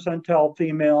 5th percentile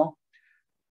female,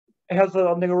 has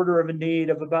on the order of a need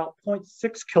of about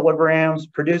 0.6 kilograms,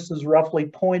 produces roughly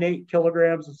 0.8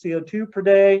 kilograms of CO2 per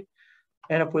day.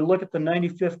 And if we look at the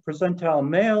 95th percentile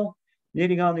male,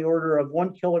 needing on the order of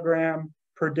 1 kilogram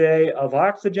per day of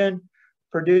oxygen,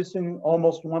 producing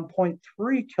almost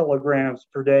 1.3 kilograms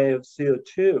per day of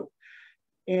CO2.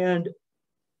 And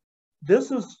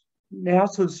this is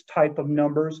NASA's type of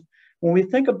numbers. When we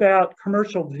think about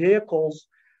commercial vehicles,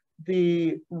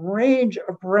 the range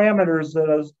of parameters that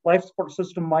a life support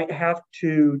system might have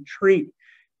to treat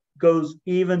goes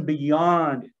even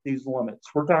beyond these limits.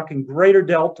 We're talking greater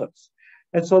deltas.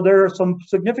 And so there are some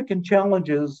significant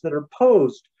challenges that are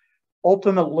posed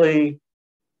ultimately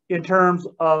in terms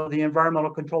of the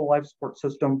environmental control life support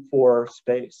system for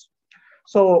space.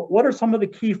 So what are some of the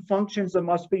key functions that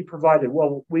must be provided?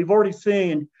 Well, we've already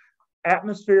seen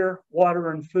atmosphere,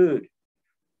 water, and food.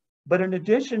 But in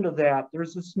addition to that,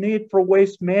 there's this need for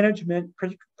waste management,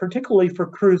 particularly for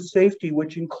crew safety,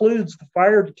 which includes the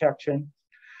fire detection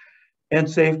and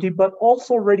safety, but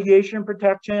also radiation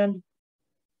protection,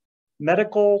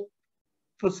 medical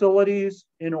facilities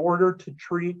in order to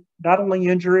treat not only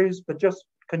injuries, but just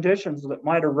conditions that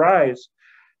might arise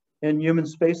in human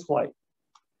spaceflight.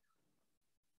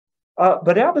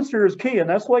 But atmosphere is key, and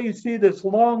that's why you see this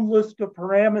long list of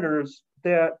parameters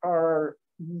that are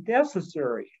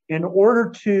necessary in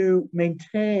order to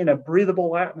maintain a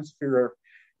breathable atmosphere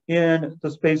in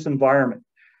the space environment.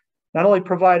 Not only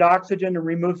provide oxygen to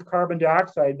remove the carbon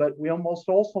dioxide, but we almost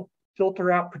also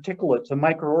filter out particulates and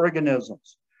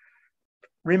microorganisms.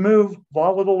 Remove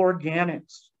volatile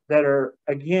organics that are,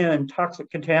 again,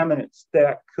 toxic contaminants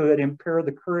that could impair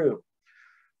the crew.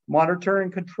 Monitor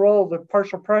and control the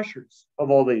partial pressures of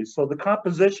all these. So the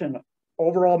composition,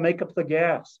 overall makeup of the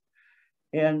gas,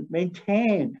 and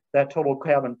maintain that total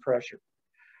cabin pressure.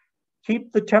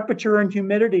 Keep the temperature and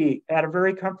humidity at a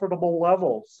very comfortable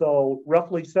level. So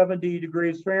roughly 70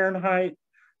 degrees Fahrenheit,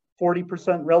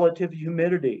 40% relative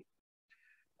humidity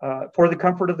for the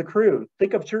comfort of the crew.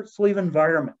 Think of shirt sleeve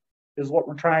environment is what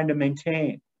we're trying to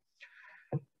maintain.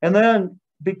 And then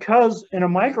because in a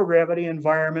microgravity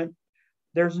environment,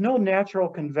 there's no natural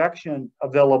convection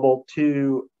available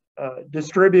to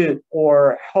distribute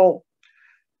or help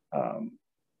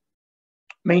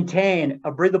maintain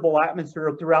a breathable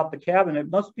atmosphere throughout the cabin. It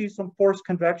must be some forced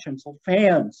convection. So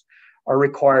fans are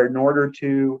required in order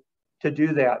to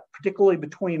do that, particularly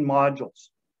between modules.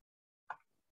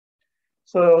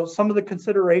 So some of the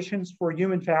considerations for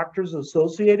human factors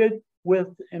associated with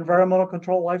environmental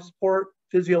control life support,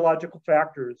 physiological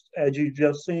factors, as you've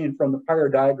just seen from the prior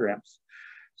diagrams.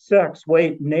 Sex,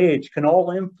 weight, and age can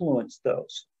all influence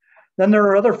those. Then there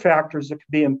are other factors that can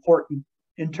be important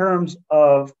in terms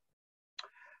of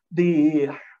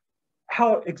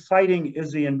how exciting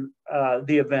is the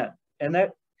event, and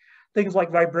that things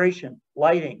like vibration,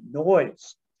 lighting,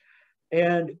 noise,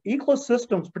 and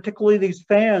ecosystems, particularly these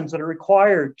fans that are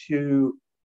required to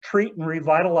treat and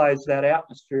revitalize that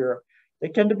atmosphere, they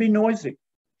tend to be noisy.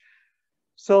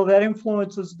 So that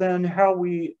influences then how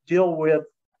we deal with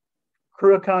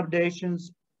crew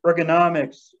accommodations,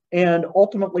 ergonomics, and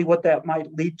ultimately what that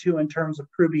might lead to in terms of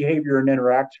crew behavior and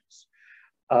interactions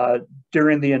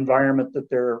during the environment that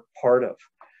they're part of.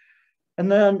 And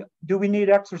then, do we need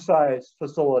exercise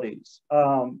facilities?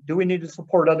 Do we need to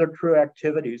support other crew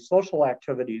activities, social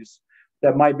activities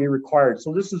that might be required?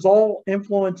 So this is all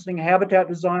influencing habitat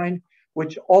design,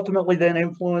 which ultimately then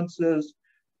influences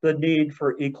the need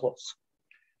for ECLS.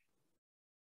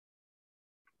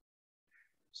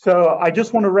 So I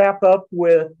just want to wrap up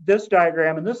with this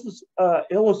diagram, and this is an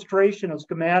illustration, a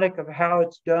schematic of how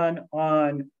it's done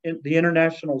on the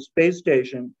International Space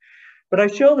Station. But I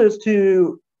show this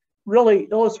to really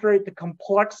illustrate the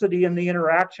complexity and the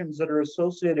interactions that are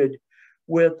associated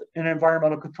with an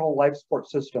environmental control life support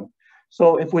system.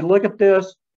 So if we look at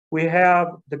this, we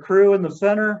have the crew in the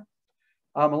center.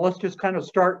 And let's just kind of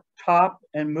start top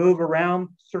and move around,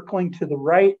 circling to the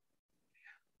right.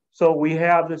 So we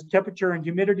have this temperature and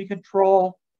humidity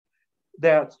control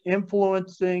that's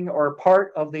influencing or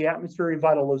part of the atmosphere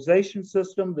revitalization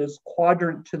system, this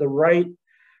quadrant to the right,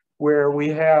 where we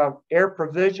have air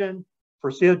provision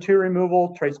for CO2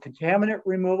 removal, trace contaminant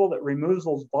removal that removes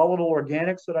those volatile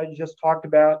organics that I just talked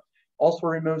about, also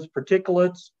removes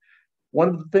particulates. One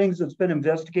of the things that's been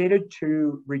investigated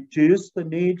to reduce the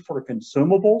need for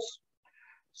consumables,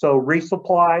 so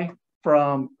resupply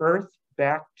from Earth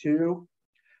back to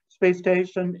space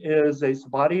station, is a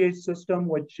Sabatier system,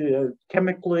 which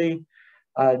chemically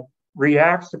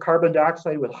reacts the carbon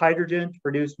dioxide with hydrogen to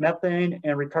produce methane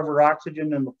and recover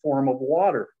oxygen in the form of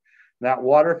water. That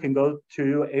water can go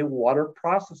to a water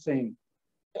processing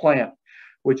plant,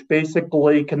 which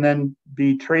basically can then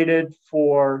be treated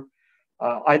for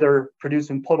either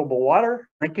producing potable water,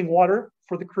 drinking water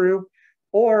for the crew,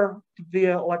 or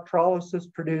via electrolysis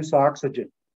produce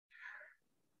oxygen.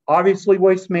 Obviously,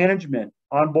 waste management.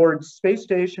 On board space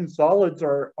station, solids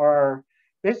are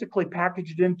basically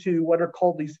packaged into what are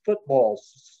called these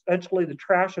footballs. Essentially, the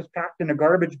trash is packed in a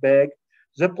garbage bag,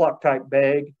 Ziploc type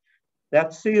bag,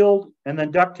 that's sealed and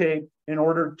then duct taped in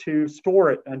order to store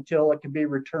it until it can be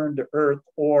returned to Earth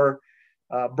or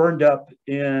burned up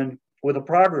with a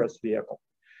progress vehicle.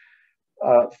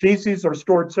 Feces are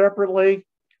stored separately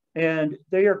and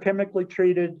they are chemically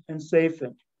treated and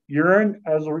siphoned. Urine,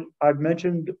 as I've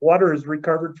mentioned, water is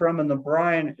recovered from, and the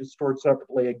brine is stored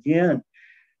separately, again,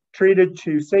 treated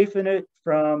to siphon it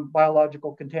from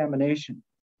biological contamination.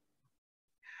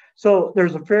 So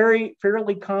there's a fairly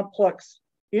complex,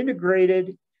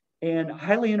 integrated, and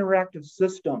highly interactive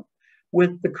system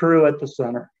with the crew at the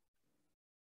center.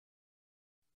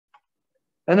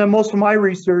 And then most of my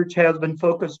research has been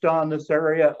focused on this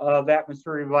area of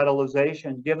atmospheric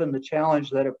revitalization, given the challenge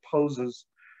that it poses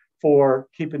for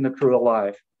keeping the crew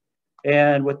alive.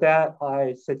 And with that,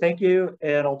 I say thank you,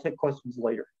 and I'll take questions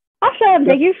later. Awesome.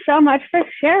 Thank you so much for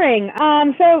sharing.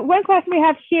 So one question we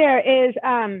have here is,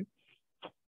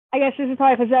 I guess this is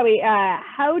probably for Zoe.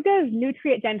 How does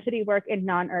nutrient density work in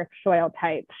non-Earth soil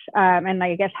types? And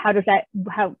I guess how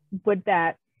would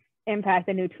that impact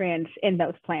the nutrients in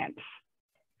those plants?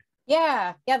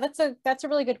 Yeah, that's a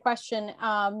really good question.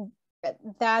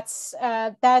 That's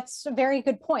a very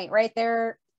good point, right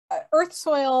there. Earth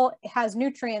soil has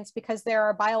nutrients because there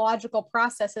are biological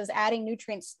processes adding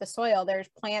nutrients to the soil. There's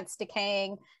plants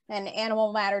decaying and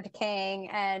animal matter decaying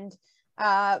and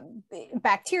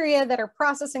bacteria that are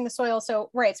processing the soil. So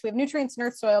we have nutrients in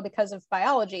Earth soil because of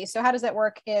biology. So how does that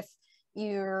work if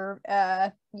you're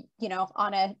on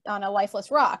a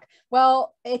lifeless rock?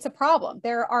 Well, it's a problem.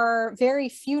 There are very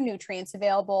few nutrients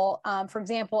available, for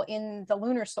example, in the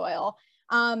lunar soil.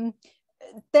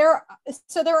 There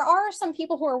are some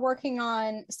people who are working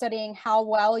on studying how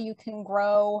well you can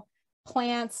grow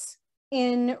plants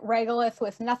in regolith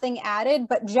with nothing added,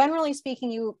 but generally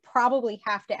speaking, you probably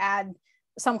have to add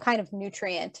some kind of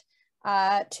nutrient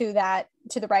to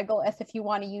the regolith if you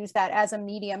want to use that as a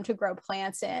medium to grow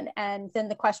plants in. And then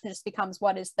the question just becomes,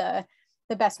 what is the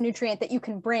best nutrient that you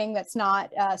can bring that's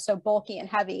not so bulky and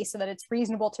heavy, so that it's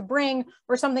reasonable to bring,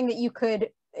 or something that you could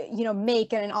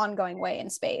make in an ongoing way in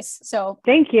space. So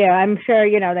thank you. I'm sure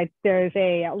there's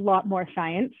a lot more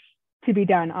science to be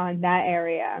done on that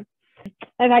area.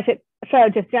 And so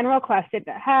just general question,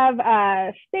 have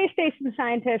space station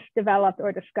scientists developed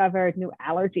or discovered new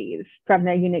allergies from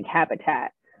their unique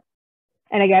habitat?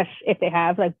 And I guess if they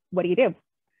have, what do you do?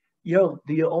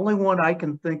 The only one I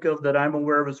can think of that I'm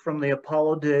aware of is from the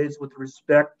Apollo days with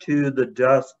respect to the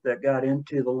dust that got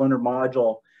into the lunar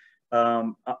module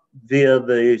via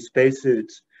the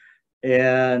spacesuits.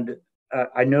 And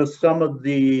I know some of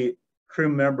the crew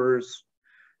members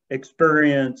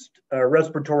experienced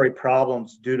respiratory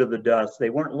problems due to the dust. They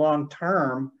weren't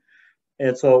long-term,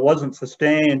 and so it wasn't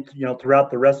sustained,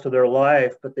 throughout the rest of their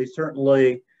life, but they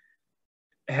certainly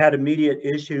had immediate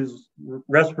issues,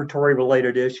 respiratory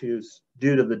related issues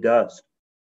due to the dust.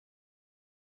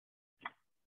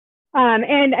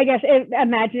 And I guess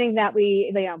imagining that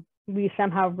we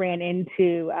somehow ran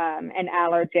into an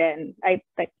allergen,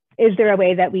 is there a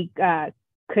way that we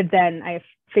could then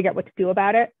figure out what to do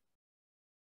about it?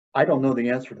 I don't know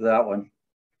the answer to that one.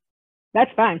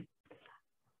 That's fine.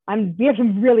 We have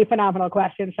some really phenomenal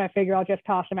questions, so I figure I'll just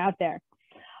toss them out there.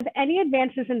 Have any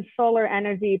advances in solar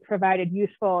energy provided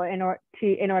useful in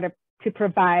order to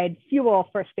provide fuel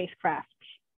for spacecraft?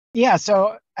 Yeah,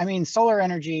 so I mean, solar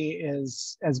energy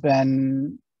has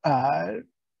been a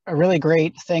really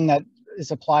great thing that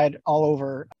is applied all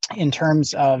over in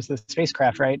terms of the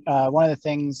spacecraft, right? One of the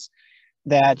things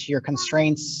that your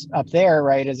constraints up there,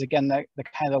 right, is again the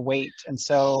kind of the weight. And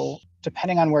so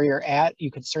depending on where you're at, you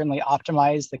could certainly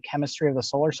optimize the chemistry of the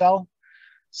solar cell.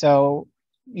 So,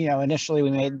 initially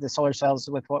we made the solar cells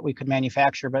with what we could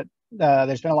manufacture, but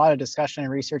there's been a lot of discussion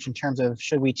and research in terms of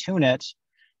should we tune it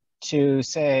to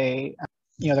say,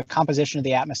 the composition of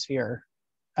the atmosphere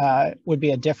would be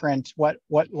a different, what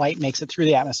light makes it through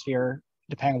the atmosphere,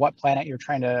 depending on what planet you're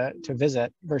trying to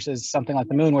visit, versus something like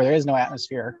the moon where there is no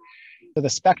atmosphere. So the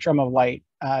spectrum of light,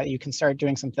 you can start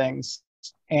doing some things.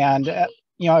 And,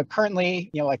 currently,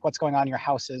 like what's going on in your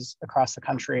houses across the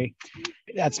country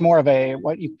that's more of a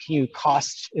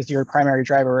cost is your primary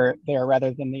driver there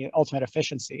rather than the ultimate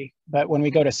efficiency. But when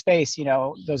we go to space,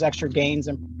 those extra gains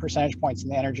and percentage points in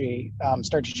the energy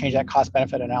start to change that cost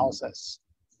benefit analysis.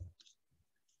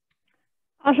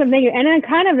 Awesome, thank you. And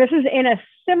then this is in a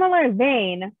similar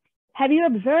vein. Have you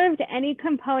observed any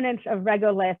components of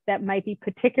regolith that might be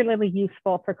particularly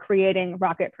useful for creating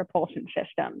rocket propulsion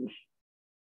systems?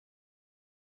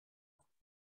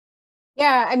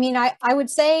 Yeah, I mean, I would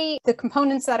say the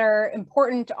components that are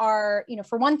important are,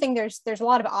 for one thing, there's a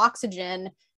lot of oxygen.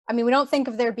 I mean, we don't think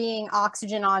of there being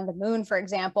oxygen on the moon, for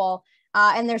example,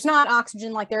 and there's not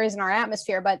oxygen like there is in our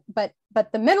atmosphere, but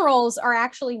the minerals are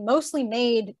actually mostly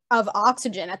made of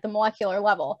oxygen at the molecular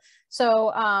level.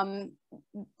 So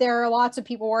there are lots of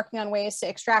people working on ways to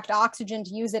extract oxygen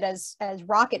to use it as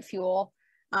rocket fuel.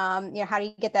 How do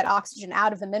you get that oxygen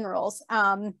out of the minerals?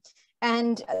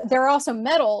 And there are also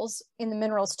metals in the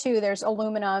minerals too. There's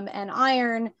aluminum and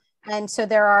iron. And so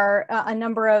there are a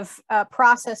number of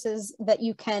processes that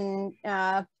you can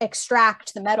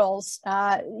extract the metals,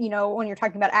 when you're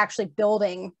talking about actually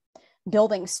building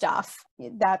stuff.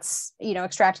 That's,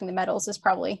 extracting the metals is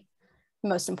probably the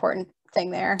most important thing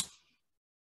there.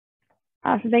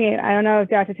 Awesome, thank you. I don't know if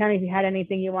Dr. Tenney, if you had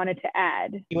anything you wanted to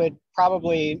add. You would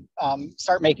probably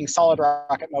start making solid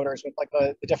rocket motors with like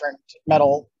the different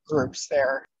metal groups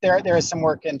there. There is some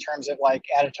work in terms of like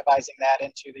additivizing that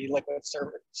into the liquid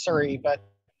slurry, but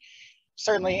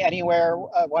certainly anywhere,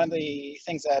 one of the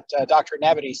things that Dr.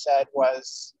 Nabity said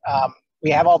was we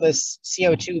have all this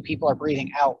CO2 people are breathing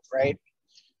out, right?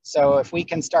 So if we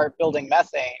can start building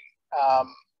methane,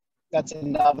 that's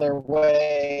another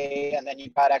way. And then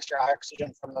you've got extra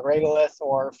oxygen from the regolith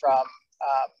or from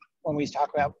when we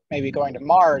talk about maybe going to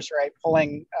Mars, right?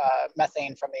 Pulling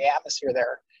methane from the atmosphere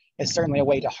there is certainly a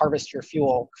way to harvest your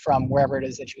fuel from wherever it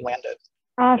is that you landed.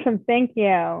 Awesome, thank you.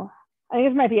 I think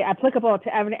this might be applicable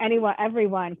to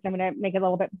everyone, so I'm going to make it a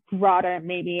little bit broader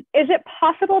maybe. Is it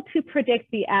possible to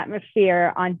predict the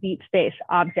atmosphere on deep space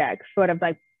objects, sort of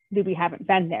like, we haven't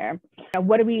been there?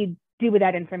 What do we do with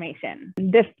that information?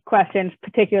 This question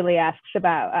particularly asks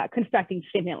about constructing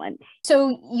simulants.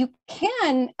 So you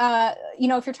can,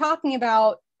 if you're talking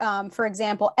about, for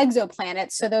example,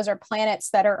 exoplanets, so those are planets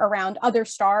that are around other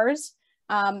stars,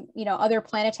 other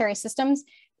planetary systems,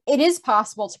 it is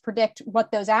possible to predict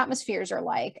what those atmospheres are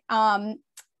like.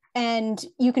 And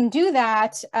you can do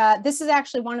that. This is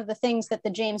actually one of the things that the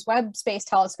James Webb Space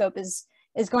Telescope is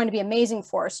going to be amazing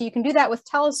for. So you can do that with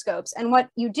telescopes. And what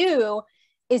you do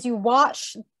is you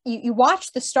watch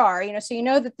the star, so you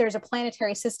know that there's a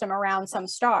planetary system around some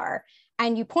star,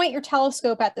 and you point your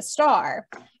telescope at the star.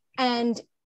 And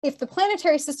if the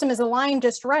planetary system is aligned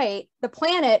just right, the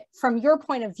planet, from your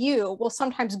point of view, will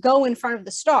sometimes go in front of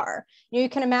the star. You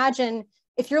can imagine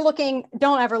if you're looking,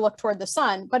 don't ever look toward the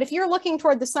sun, but if you're looking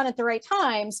toward the sun at the right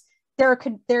times,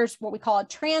 there's what we call a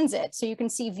transit. So you can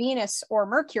see Venus or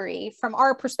Mercury from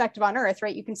our perspective on Earth,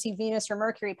 right? You can see Venus or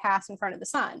Mercury pass in front of the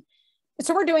sun.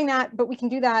 So we're doing that, but we can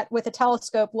do that with a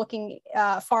telescope looking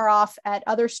far off at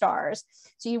other stars.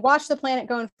 So you watch the planet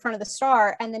go in front of the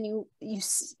star, and then you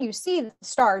see the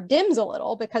star dims a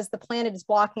little because the planet is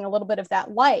blocking a little bit of that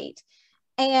light.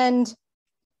 And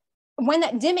when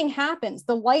that dimming happens,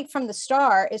 the light from the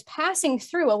star is passing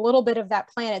through a little bit of that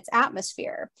planet's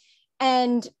atmosphere.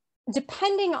 And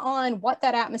depending on what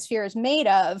that atmosphere is made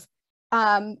of,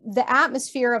 the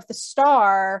atmosphere of the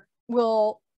star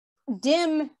will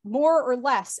dim more or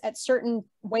less at certain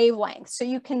wavelengths. So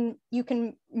you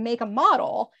can make a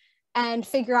model and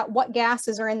figure out what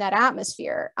gases are in that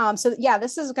atmosphere. So yeah,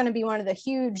 this is going to be one of the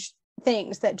huge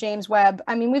things that James Webb,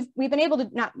 I mean, we've been able to,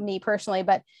 not me personally,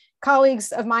 but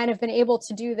colleagues of mine have been able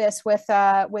to do this with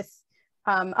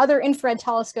other infrared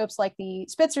telescopes like the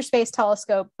Spitzer Space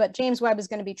Telescope, but James Webb is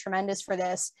going to be tremendous for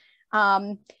this.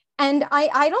 And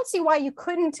I don't see why you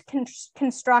couldn't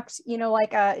construct,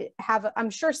 I'm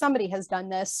sure somebody has done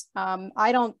this.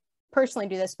 I don't personally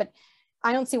do this, but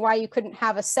I don't see why you couldn't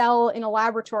have a cell in a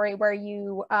laboratory where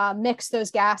you mix those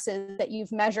gases that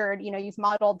you've measured, you've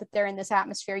modeled that they're in this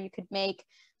atmosphere. You could make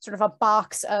sort of a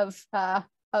box of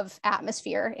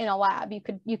atmosphere in a lab. You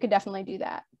could definitely do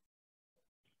that.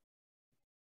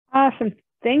 Awesome,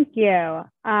 thank you.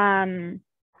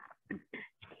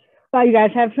 Well, you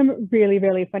guys have some really,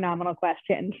 really phenomenal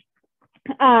questions.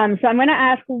 So I'm going to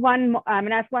ask one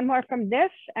more from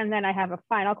this, and then I have a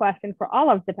final question for all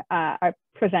of our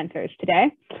presenters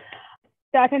today.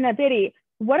 Dr. Nabity,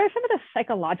 what are some of the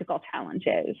psychological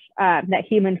challenges that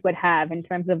humans would have in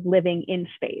terms of living in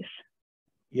space?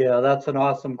 Yeah, that's an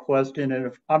awesome question. And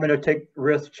if I'm going to take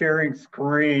risk sharing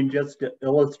screen just to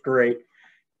illustrate,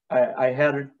 I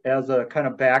had it as a kind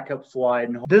of backup slide.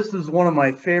 And this is one of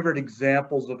my favorite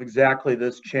examples of exactly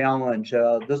this challenge.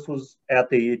 This was at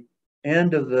the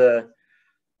end of the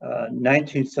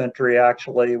 19th century,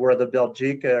 actually, where the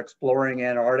Belgica exploring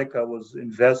Antarctica was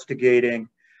investigating,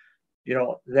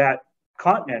 that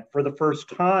continent for the first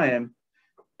time.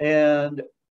 And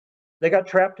they got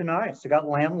trapped in ice. They got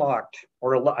landlocked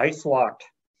or ice locked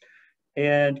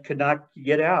and could not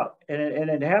get out. And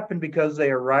it happened because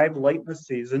they arrived late in the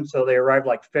season. So they arrived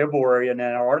like February in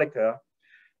Antarctica,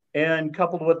 and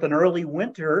coupled with an early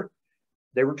winter,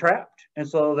 they were trapped. And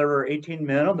so there were 18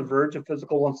 men on the verge of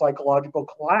physical and psychological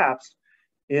collapse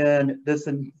in this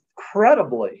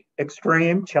incredibly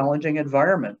extreme, challenging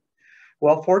environment.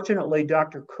 Well, fortunately,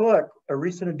 Dr. Cook, a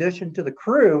recent addition to the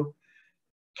crew,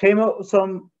 came up with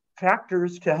some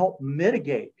factors to help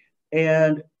mitigate.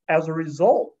 And as a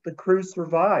result, the crew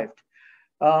survived.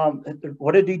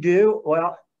 What did he do?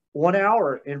 Well, 1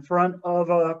 hour in front of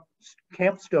a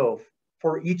camp stove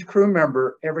for each crew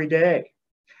member every day.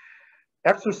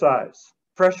 Exercise,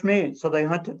 fresh meat. So they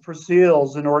hunted for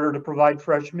seals in order to provide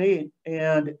fresh meat.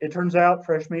 And it turns out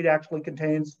fresh meat actually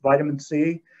contains vitamin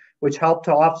C, which helped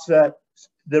to offset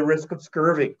the risk of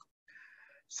scurvy.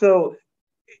 So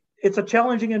it's a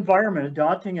challenging environment, a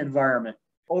daunting environment.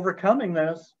 Overcoming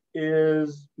this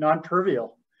is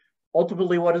non-trivial.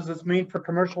 Ultimately, what does this mean for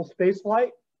commercial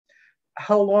spaceflight?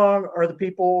 How long are the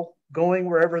people going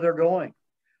wherever they're going?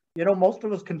 Most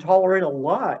of us can tolerate a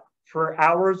lot for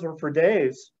hours or for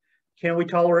days. Can we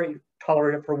tolerate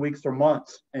it for weeks or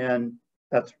months? And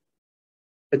it's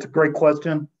a great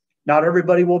question. Not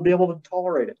everybody will be able to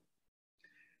tolerate it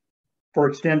for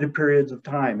extended periods of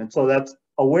time. And so that's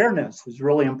awareness is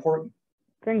really important.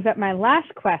 Brings up my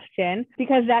last question,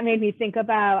 because that made me think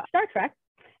about Star Trek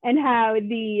and how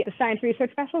the science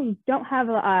research vessels don't have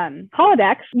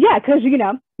holodecks. Yeah, because,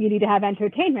 you need to have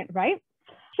entertainment, right?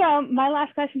 So my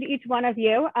last question to each one of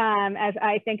you, as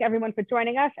I thank everyone for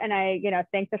joining us, and I,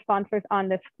 thank the sponsors on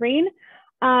the screen.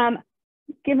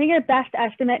 Give me your best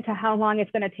estimate to how long it's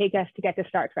going to take us to get to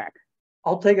Star Trek.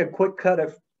 I'll take a quick cut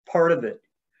of part of it.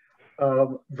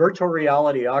 Virtual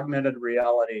reality, augmented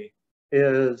reality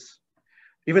is,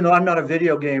 even though I'm not a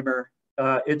video gamer,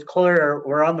 it's clear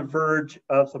we're on the verge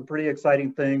of some pretty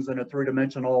exciting things in a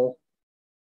three-dimensional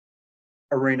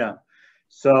arena.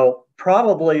 So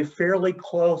probably fairly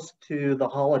close to the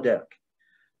holodeck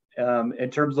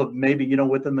in terms of maybe,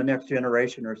 within the next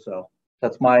generation or so.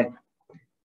 That's my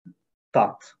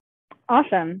thoughts.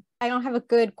 Awesome. I don't have a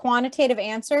good quantitative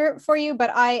answer for you, but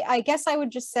I guess I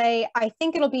would just say I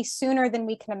think it'll be sooner than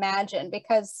we can imagine,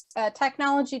 because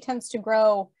technology tends to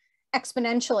grow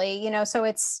exponentially, so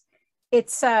it's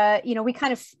we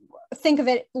kind of think of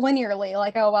it linearly,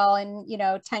 like, oh, well, in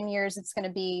 10 years it's going to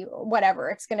be whatever,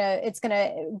 it's going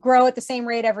to grow at the same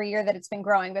rate every year that it's been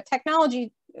growing, but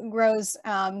technology grows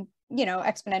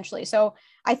exponentially. So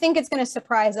I think it's going to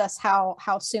surprise us how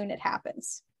soon it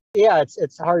happens. Yeah,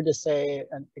 it's hard to say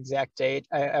an exact date.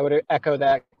 I would echo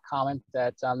that comment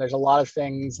that there's a lot of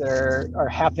things that are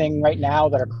happening right now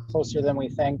that are closer than we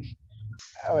think.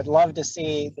 I would love to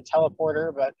see the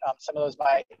teleporter, but some of those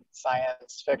might be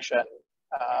science fiction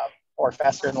or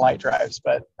faster than light drives.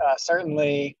 But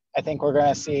certainly, I think we're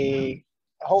going to see,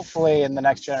 hopefully in the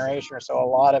next generation or so, a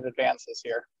lot of advances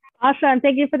here. Awesome.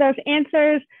 Thank you for those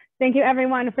answers. Thank you,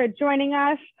 everyone, for joining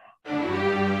us.